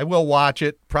 I will watch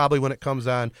it probably when it comes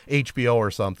on HBO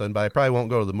or something, but I probably won't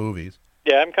go to the movies.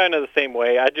 Yeah, I'm kind of the same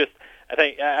way. I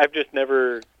think I've just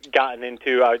never gotten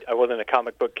into. I wasn't a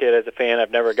comic book kid as a fan.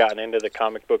 I've never gotten into the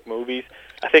comic book movies.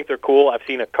 I think they're cool. I've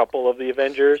seen a couple of the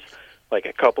Avengers, like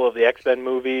a couple of the X-Men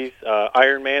movies.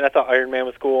 Iron Man. I thought Iron Man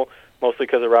was cool, mostly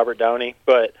because of Robert Downey.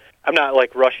 But I'm not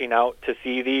like rushing out to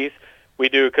see these. We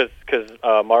do because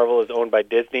Marvel is owned by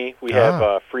Disney. We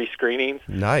have free screenings.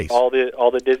 Nice. All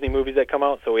the Disney movies that come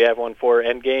out. So we have one for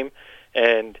Endgame,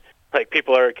 and like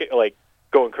people are like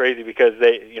going crazy because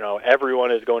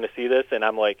everyone is going to see this, and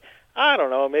I'm like, I don't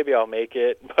know, maybe I'll make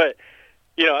it, but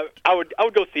I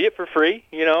would go see it for free,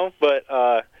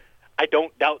 but I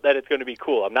don't doubt that it's going to be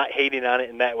cool. I'm not hating on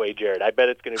it in that way, Jared. I bet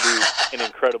it's going to be an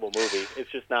incredible movie. It's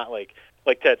just not like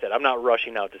Ted said, I'm not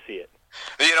rushing out to see it.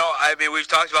 You know, I mean, we've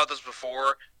talked about this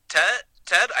before. Ted,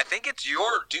 I think it's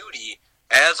your duty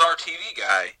as our TV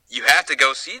guy. You have to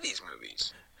go see these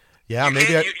movies. Yeah,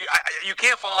 you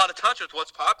can't fall out of touch with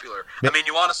what's popular. I mean,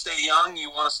 you want to stay young, you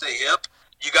want to stay hip.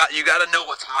 You got to know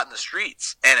what's hot in the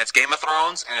streets, and it's Game of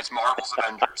Thrones and it's Marvel's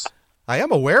Avengers. I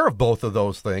am aware of both of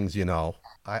those things, you know.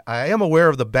 I am aware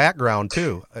of the background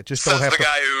too. I just don't have the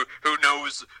guy who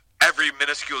knows every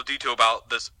minuscule detail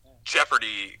about this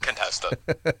Jeopardy contestant.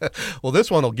 Well, this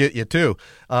one will get you too.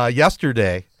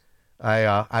 Yesterday,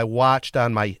 I watched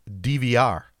on my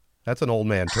DVR. That's an old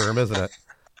man term, isn't it?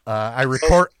 I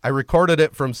recorded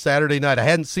it from Saturday night. I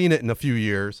hadn't seen it in a few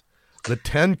years. The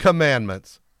 10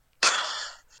 Commandments.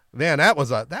 Man, that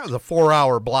was a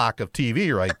 4-hour block of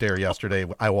TV right there yesterday.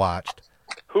 I watched.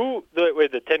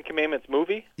 The 10 Commandments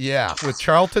movie? Yeah, with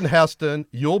Charlton Heston,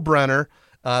 Yul Brynner.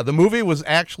 The movie was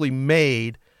actually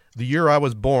made the year I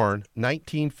was born,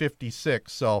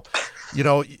 1956. So, you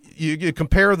know, you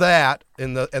compare that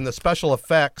and the special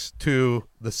effects to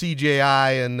the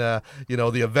CGI and you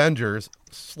know, the Avengers.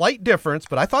 Slight difference,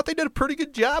 but I thought they did a pretty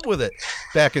good job with it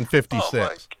back in '56. Oh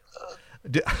my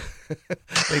God.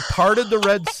 They parted the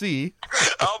Red Sea.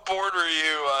 How bored were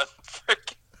you on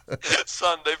freaking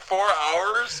Sunday? 4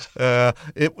 hours?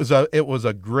 It was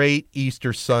a great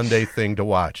Easter Sunday thing to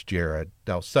watch, Jared.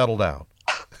 Now settle down.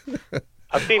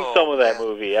 I've seen some of that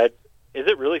movie. Is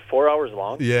it really 4 hours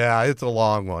long? Yeah, it's a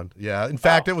long one. Yeah, in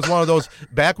fact, it was one of those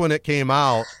back when it came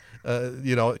out.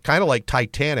 You know, kind of like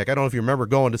Titanic. I don't know if you remember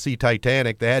going to see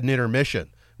Titanic. They had an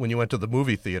intermission when you went to the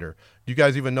movie theater. Do you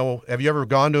guys even know? Have you ever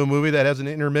gone to a movie that has an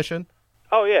intermission?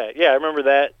 Oh yeah, I remember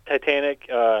that Titanic.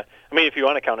 I mean, if you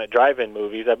want to count it, drive-in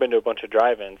movies. I've been to a bunch of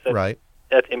drive-ins. Right.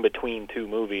 That's in between two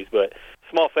movies. But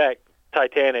small fact: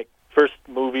 Titanic, first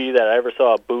movie that I ever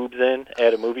saw boobs in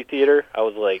at a movie theater. I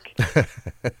was like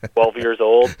 12 years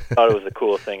old. Thought it was the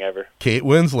coolest thing ever. Kate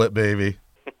Winslet, baby.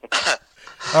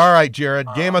 All right, Jared.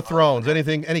 Game of Thrones.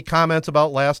 Any comments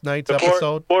about last night's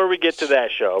episode? Before we get to that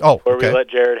show, before we let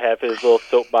Jared have his little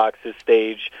soapbox, his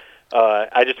stage,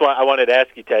 I wanted to ask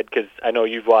you, Ted, because I know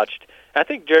you've watched. I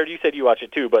think Jared, you said you watched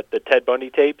it too, but the Ted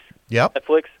Bundy tapes. Yep.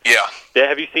 Netflix. Yeah.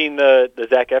 Have you seen the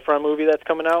Zac Efron movie that's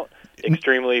coming out?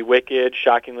 Extremely wicked,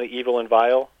 shockingly evil and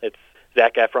vile. It's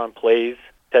Zac Efron plays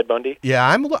Ted Bundy. Yeah,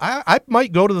 I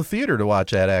might go to the theater to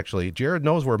watch that. Actually, Jared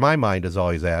knows where my mind is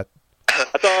always at.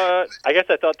 I guess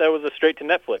I thought that was a straight to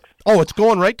Netflix. Oh, it's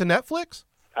going right to Netflix?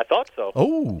 I thought so.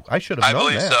 Oh, I should have known that.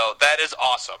 I believe so. That is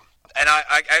awesome. And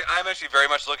I'm actually very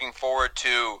much looking forward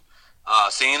to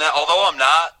seeing that. Although I'm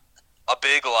not a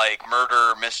big, like,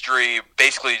 murder, mystery,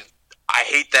 basically, I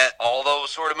hate all those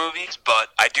sort of movies, but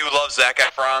I do love Zac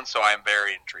Efron, so I'm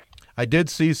very intrigued. I did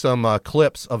see some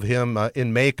clips of him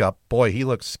in makeup. Boy, he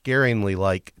looks scaringly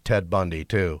like Ted Bundy,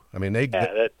 too. I mean,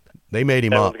 they made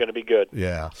him up. That one's going to be good.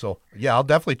 Yeah, so, yeah, I'll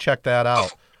definitely check that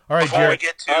out. All right, Jared.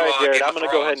 All right, Jared, I'm going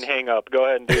to go ahead and hang up. Go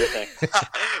ahead and do your thing.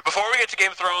 Before we get to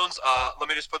Game of Thrones, let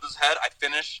me just put this ahead. I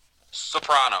finished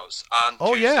Sopranos on Tuesday.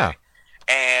 Oh, yeah.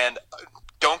 And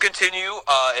don't continue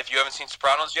if you haven't seen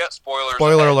Sopranos yet.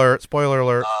 Spoiler alert. Spoiler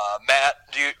alert.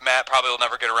 Matt probably will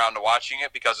never get around to watching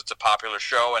it because it's a popular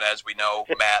show, and as we know,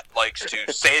 Matt likes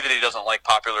to say that he doesn't like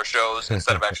popular shows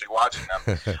instead of actually watching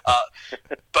them.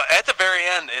 But at the very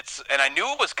end, and I knew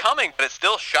it was coming, but it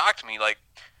still shocked me. Like,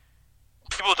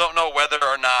 people don't know whether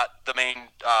or not the main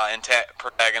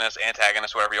protagonist,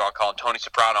 antagonist, whatever you want to call him, Tony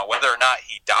Soprano, whether or not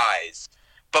he dies.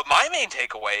 But my main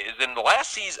takeaway is in the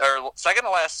last season, or second to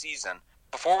last season,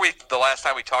 the last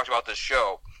time we talked about this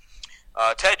show,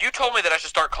 Ted, you told me that I should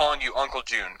start calling you Uncle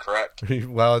June, correct?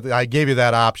 Well, I gave you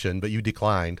that option, but you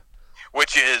declined.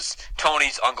 Which is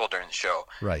Tony's uncle during the show.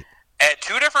 Right. At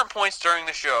two different points during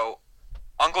the show,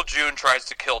 Uncle June tries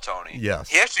to kill Tony. Yes.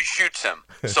 He actually shoots him.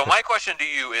 So my question to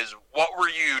you is, what were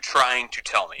you trying to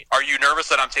tell me? Are you nervous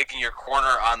that I'm taking your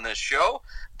corner on this show?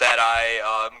 That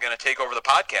I am going to take over the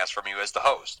podcast from you as the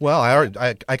host? Well,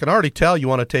 I can already tell you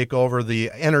want to take over the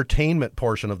entertainment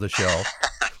portion of the show.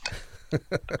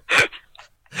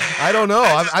 I don't know.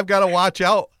 I've got to watch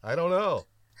out. I don't know.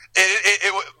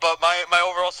 But my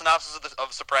overall synopsis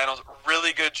of Sopranos,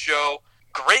 really good show.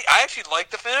 Great. I actually like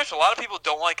the finish. A lot of people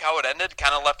don't like how it ended.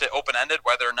 Kind of left it open-ended,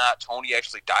 whether or not Tony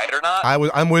actually died or not.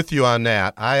 I'm with you on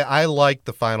that. I liked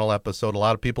the final episode. A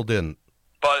lot of people didn't.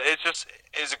 But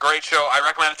it's a great show. I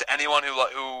recommend it to anyone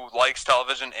who likes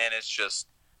television, and it's just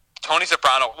Tony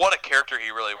Soprano. What a character he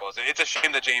really was. It's a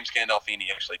shame that James Gandolfini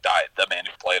actually died, the man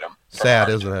who played him. Sad,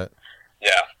 isn't it?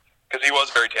 Yeah, because he was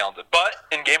very talented. But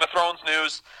in Game of Thrones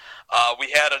news,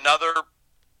 we had another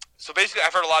So basically,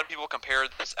 I've heard a lot of people compare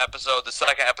this episode, the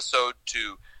second episode,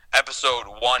 to episode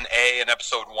 1A and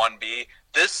episode 1B.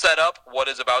 This set up what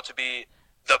is about to be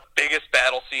the biggest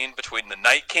battle scene between the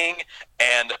Night King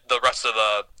and the rest of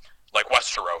the, like,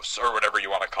 Westeros, or whatever you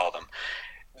want to call them.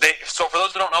 So for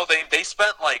those who don't know, they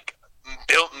spent, like,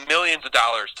 millions of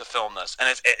dollars to film this, and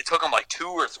it took them, like, 2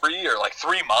 or 3 or, like,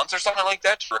 3 months or something like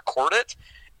that to record it.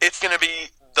 It's going to be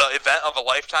the event of a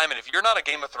lifetime, and if you're not a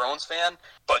Game of Thrones fan,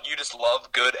 but you just love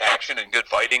good action and good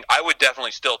fighting, I would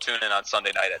definitely still tune in on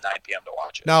Sunday night at 9 p.m. to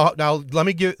watch it. Now, let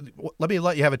me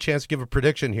let you have a chance to give a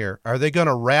prediction here. Are they going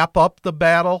to wrap up the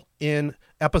battle in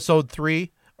episode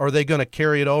 3, or are they going to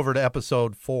carry it over to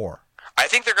episode 4? I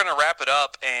think they're going to wrap it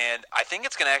up, and I think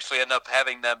it's going to actually end up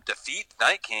having them defeat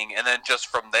Night King, and then just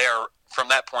from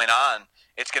that point on,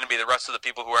 it's going to be the rest of the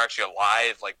people who are actually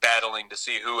alive, like, battling to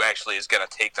see who actually is going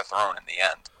to take the throne in the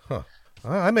end. Huh.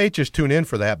 I may just tune in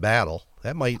for that battle.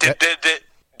 That might.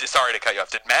 Sorry to cut you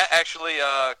off. Did Matt actually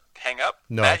hang up?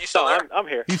 No. Matt, you still there? I'm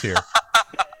here. He's here.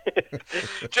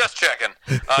 Just checking.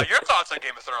 Your thoughts on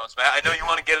Game of Thrones, Matt? I know you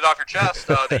want to get it off your chest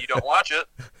that you don't watch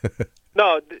it.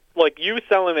 No, like, you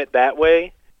selling it that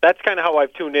way, that's kind of how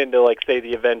I've tuned into, like, say,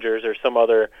 the Avengers or some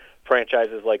other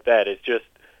franchises like that. It's just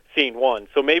scene one.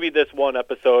 So maybe this one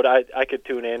episode I could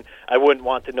tune in. I wouldn't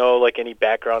want to know, like, any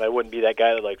background. I wouldn't be that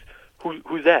guy that, like,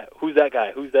 who's that? Who's that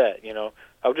guy? Who's that? You know,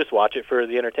 I would just watch it for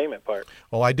the entertainment part.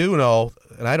 Well, I do know,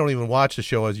 and I don't even watch the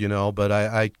show, as you know, but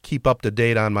I keep up to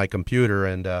date on my computer,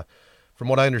 and from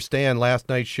what I understand, last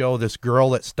night's show, this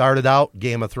girl that started out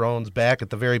Game of Thrones back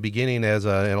at the very beginning as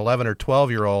an 11 or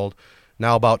 12-year-old,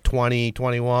 now about 20,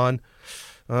 21,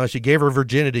 she gave her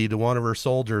virginity to one of her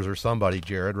soldiers or somebody,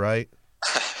 Jared, right?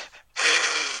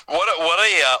 What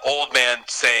a old man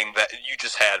saying that you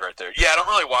just had right there. Yeah, I don't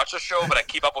really watch the show, but I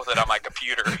keep up with it on my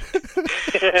computer.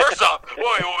 First off,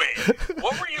 wait.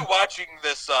 What were you watching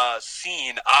this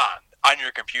scene on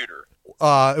your computer?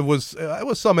 It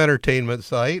was some entertainment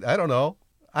site. I don't know.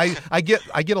 I get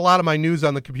a lot of my news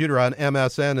on the computer on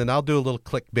MSN, and I'll do a little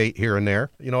clickbait here and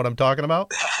there. You know what I'm talking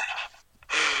about?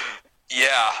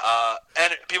 Yeah,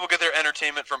 and people get their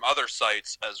entertainment from other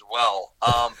sites as well.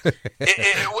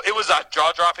 It was a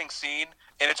jaw-dropping scene,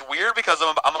 and it's weird because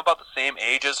I'm about the same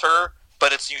age as her,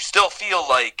 but you still feel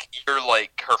like you're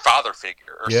like her father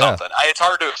figure or something. It's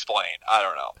hard to explain. I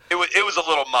don't know. It was a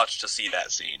little much to see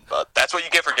that scene, but that's what you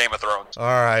get for Game of Thrones. All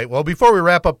right. Well, before we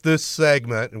wrap up this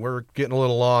segment, and we're getting a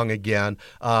little long again,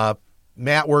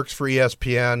 Matt works for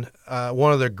ESPN.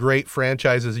 One of the great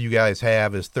franchises you guys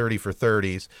have is 30 for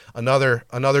 30s.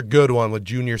 Another good one with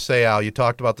Junior Seau. You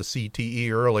talked about the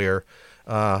CTE earlier.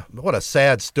 What a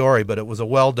sad story, but it was a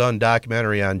well-done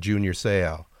documentary on Junior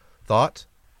Seau. Thoughts?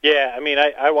 Yeah, I mean,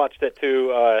 I watched it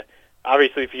too.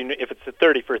 Obviously, if it's a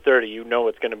 30 for 30, you know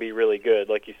it's going to be really good,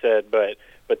 like you said. But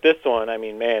this one, I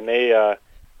mean, man, they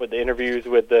with the interviews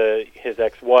with his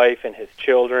ex-wife and his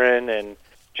children, and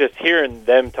just hearing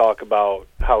them talk about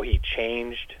how he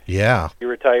changed. Yeah. He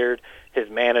retired. His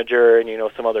manager and,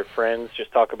 some other friends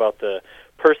just talk about the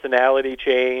personality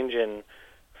change and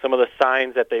some of the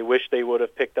signs that they wish they would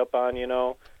have picked up on, Yeah,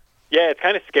 it's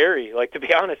kind of scary, like, to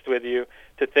be honest with you,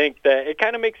 to think that it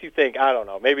kind of makes you think, I don't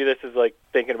know, maybe this is, like,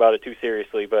 thinking about it too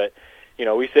seriously, but,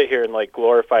 we sit here and, like,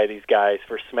 glorify these guys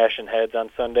for smashing heads on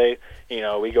Sunday.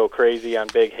 We go crazy on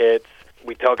big hits.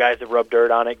 We tell guys to rub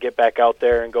dirt on it, get back out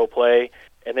there and go play.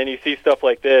 And then you see stuff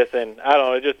like this, and I don't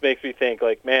know, it just makes me think,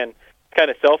 like, man, it's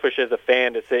kind of selfish as a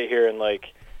fan to sit here and,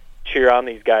 like, cheer on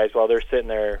these guys while they're sitting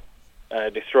there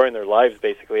destroying their lives,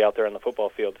 basically, out there on the football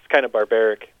field. It's kind of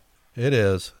barbaric. It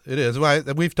is.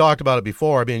 We've talked about it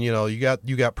before. I mean, you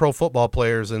got pro football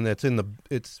players, and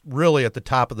it's really at the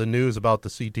top of the news about the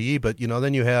CTE. But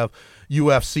then you have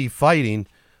UFC fighting.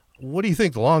 What do you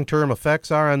think the long-term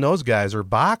effects are on those guys, or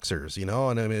boxers? And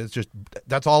I mean, it's just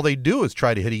that's all they do is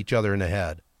try to hit each other in the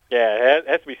head. Yeah, it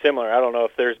has to be similar. I don't know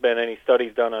if there's been any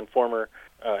studies done on former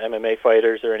MMA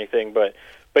fighters or anything, but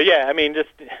yeah, I mean, just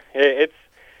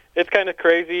it's kind of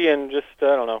crazy, and just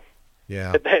I don't know.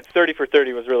 Yeah, that 30 for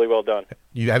 30 was really well done.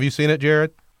 Have you seen it,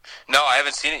 Jared? No, I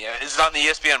haven't seen it yet. Is it on the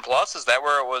ESPN Plus? Is that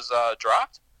where it was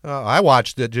dropped? I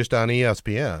watched it just on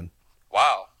ESPN.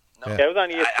 Wow. No. Yeah, it was on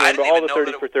ESPN, but all the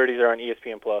 30 for 30s are on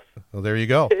ESPN Plus. Well, there you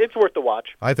go. It's worth the watch.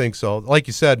 I think so. Like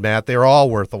you said, Matt, they're all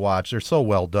worth the watch. They're so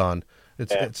well done.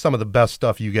 It's some of the best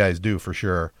stuff you guys do, for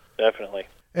sure. Definitely.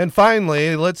 And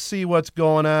finally, let's see what's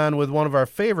going on with one of our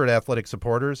favorite athletic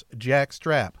supporters, Jack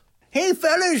Strapp. Hey,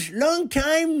 fellas, long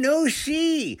time no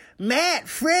see. Matt,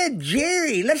 Fred,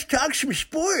 Jerry, let's talk some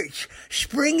sports.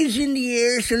 Spring is in the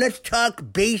air, so let's talk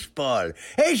baseball.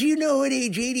 As you know, at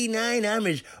age 89, I'm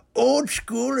as old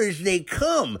school as they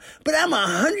come, but I'm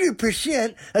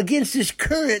 100% against this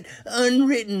current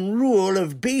unwritten rule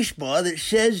of baseball that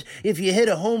says if you hit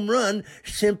a home run,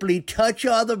 simply touch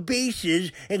all the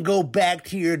bases and go back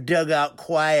to your dugout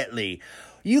quietly.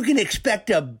 You can expect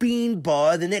a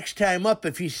beanball the next time up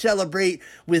if you celebrate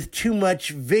with too much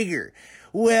vigor.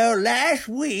 Well, last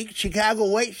week, Chicago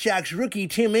White Sox rookie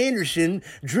Tim Anderson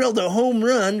drilled a home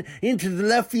run into the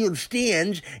left field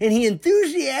stands, and he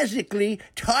enthusiastically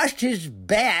tossed his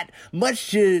bat, much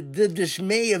to the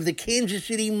dismay of the Kansas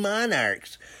City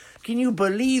Monarchs. Can you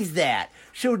believe that?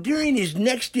 So during his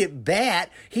next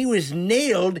at-bat, he was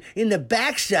nailed in the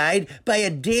backside by a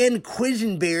Dan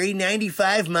Quisenberry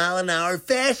 95-mile-an-hour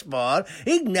fastball,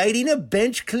 igniting a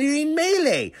bench-clearing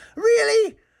melee.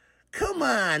 Really? Come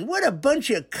on, what a bunch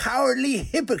of cowardly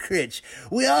hypocrites.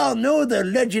 We all know the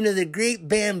legend of the great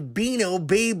Bambino,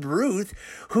 Babe Ruth,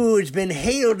 who has been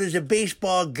hailed as a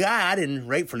baseball god, and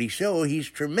rightfully so, he's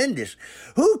tremendous.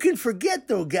 Who can forget,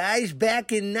 though, guys,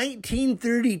 back in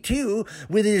 1932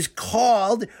 with his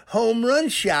called home run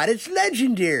shot? It's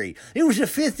legendary. It was the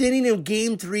fifth inning of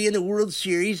Game 3 in the World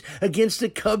Series against the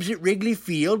Cubs at Wrigley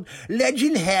Field.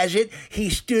 Legend has it, he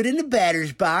stood in the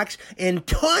batter's box and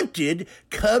taunted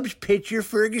Cubs pitcher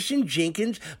Ferguson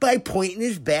Jenkins by pointing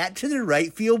his bat to the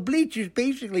right field bleachers,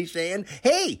 basically saying,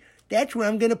 "Hey, that's where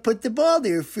I'm going to put the ball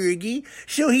there, Fergie."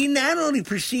 So he not only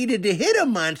proceeded to hit a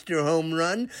monster home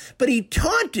run, but he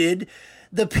taunted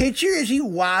the pitcher as he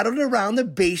waddled around the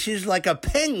bases like a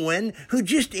penguin who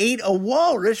just ate a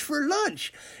walrus for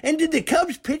lunch. And did the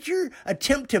Cubs pitcher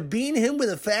attempt to bean him with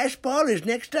a fastball his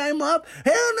next time up?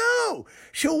 Hell no!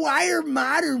 So why are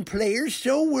modern players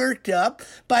so worked up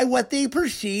by what they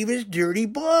perceive as dirty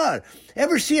ball?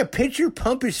 Ever see a pitcher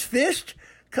pump his fist?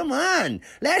 Come on.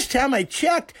 Last time I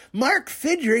checked, Mark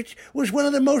Fidrich was one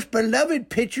of the most beloved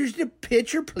pitchers to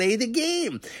pitch or play the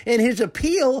game, and his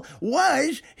appeal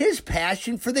was his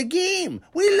passion for the game.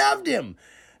 We loved him.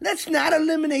 Let's not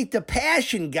eliminate the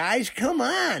passion, guys. Come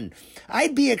on.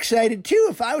 I'd be excited, too,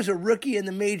 if I was a rookie in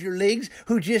the major leagues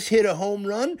who just hit a home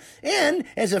run, and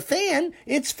as a fan,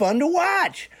 it's fun to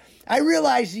watch. I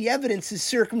realize the evidence is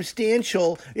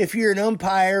circumstantial if you're an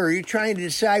umpire or you're trying to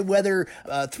decide whether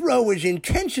a throw is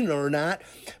intentional or not,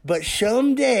 but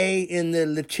someday in the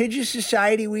litigious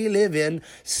society we live in,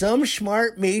 some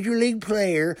smart major league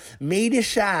player may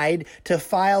decide to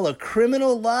file a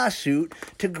criminal lawsuit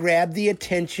to grab the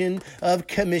attention of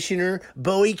Commissioner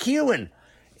Bowie Kuhn.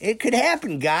 It could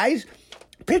happen, guys.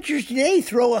 Pitchers today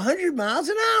throw 100 miles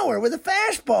an hour with a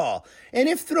fastball, and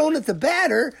if thrown at the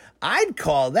batter, I'd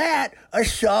call that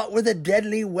assault with a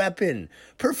deadly weapon.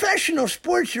 Professional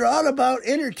sports are all about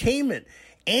entertainment.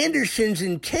 Anderson's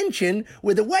intention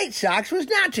with the White Sox was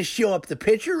not to show up the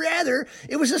pitcher. Rather,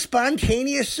 it was a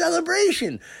spontaneous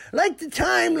celebration. Like the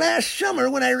time last summer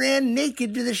when I ran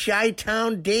naked to the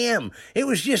Chi-Town Dam. It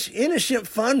was just innocent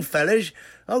fun, fellas.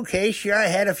 Okay, sure, I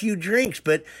had a few drinks,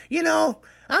 but, you know,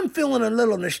 I'm feeling a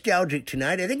little nostalgic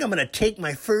tonight. I think I'm going to take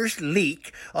my first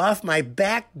leak off my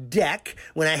back deck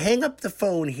when I hang up the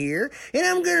phone here, and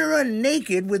I'm going to run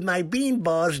naked with my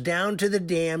beanballs down to the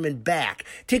dam and back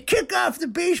to kick off the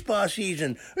baseball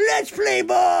season. Let's play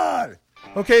ball!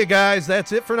 Okay, guys,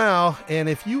 that's it for now. And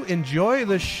if you enjoy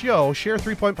the show, share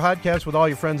 3 Point Podcast with all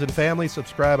your friends and family.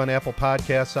 Subscribe on Apple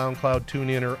Podcasts, SoundCloud,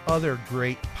 TuneIn, or other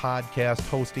great podcast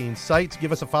hosting sites.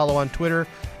 Give us a follow on Twitter,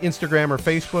 Instagram, or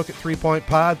Facebook at 3 Point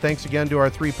Pod. Thanks again to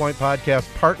our 3 Point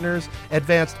Podcast partners,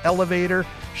 Advanced Elevator,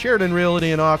 Sheridan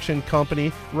Realty and Auction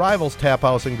Company, Rivals Tap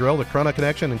House and Grill, the Corona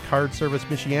Connection, and Card Service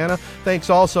Michiana. Thanks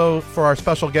also for our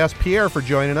special guest, Pierre, for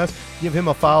joining us. Give him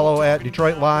a follow at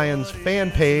Detroit Lions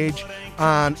fan page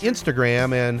on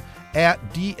Instagram and at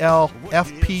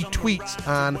DLFP Tweets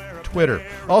on Twitter.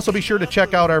 Also, be sure to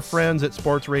check out our friends at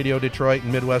Sports Radio Detroit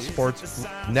and Midwest Sports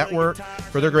Network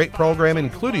for their great programming,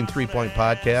 including 3 Point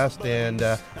Podcast.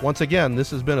 And once again, this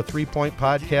has been a 3 Point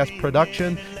Podcast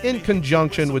production in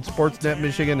conjunction with Sportsnet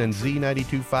Michigan and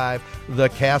Z92.5 The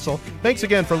Castle. Thanks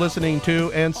again for listening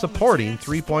to and supporting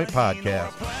 3 Point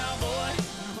Podcast.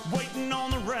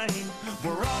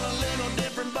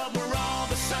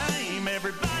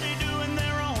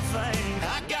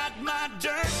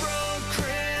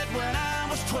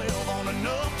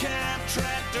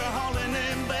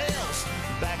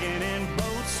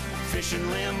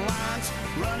 Limb lines,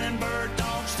 running bird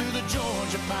dogs through the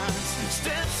Georgia pines.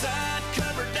 Step side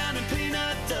covered down in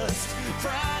peanut dust.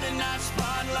 Friday night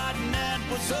spotlight, and that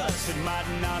was was us, it might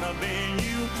not have been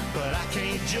you, but I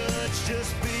can't judge,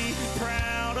 just be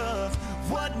proud of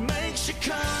what makes your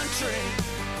country.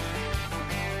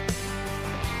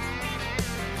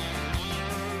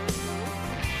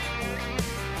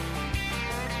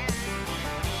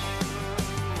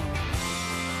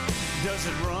 Does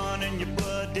it run in your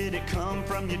blood? Did it come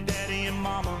from your daddy and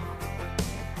mama?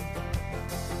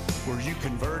 Were you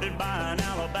converted by an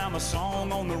Alabama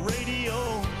song on the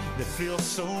radio that feels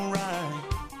so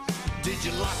right? Did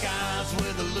you lock eyes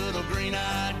with a little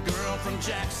green-eyed girl from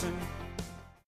Jackson?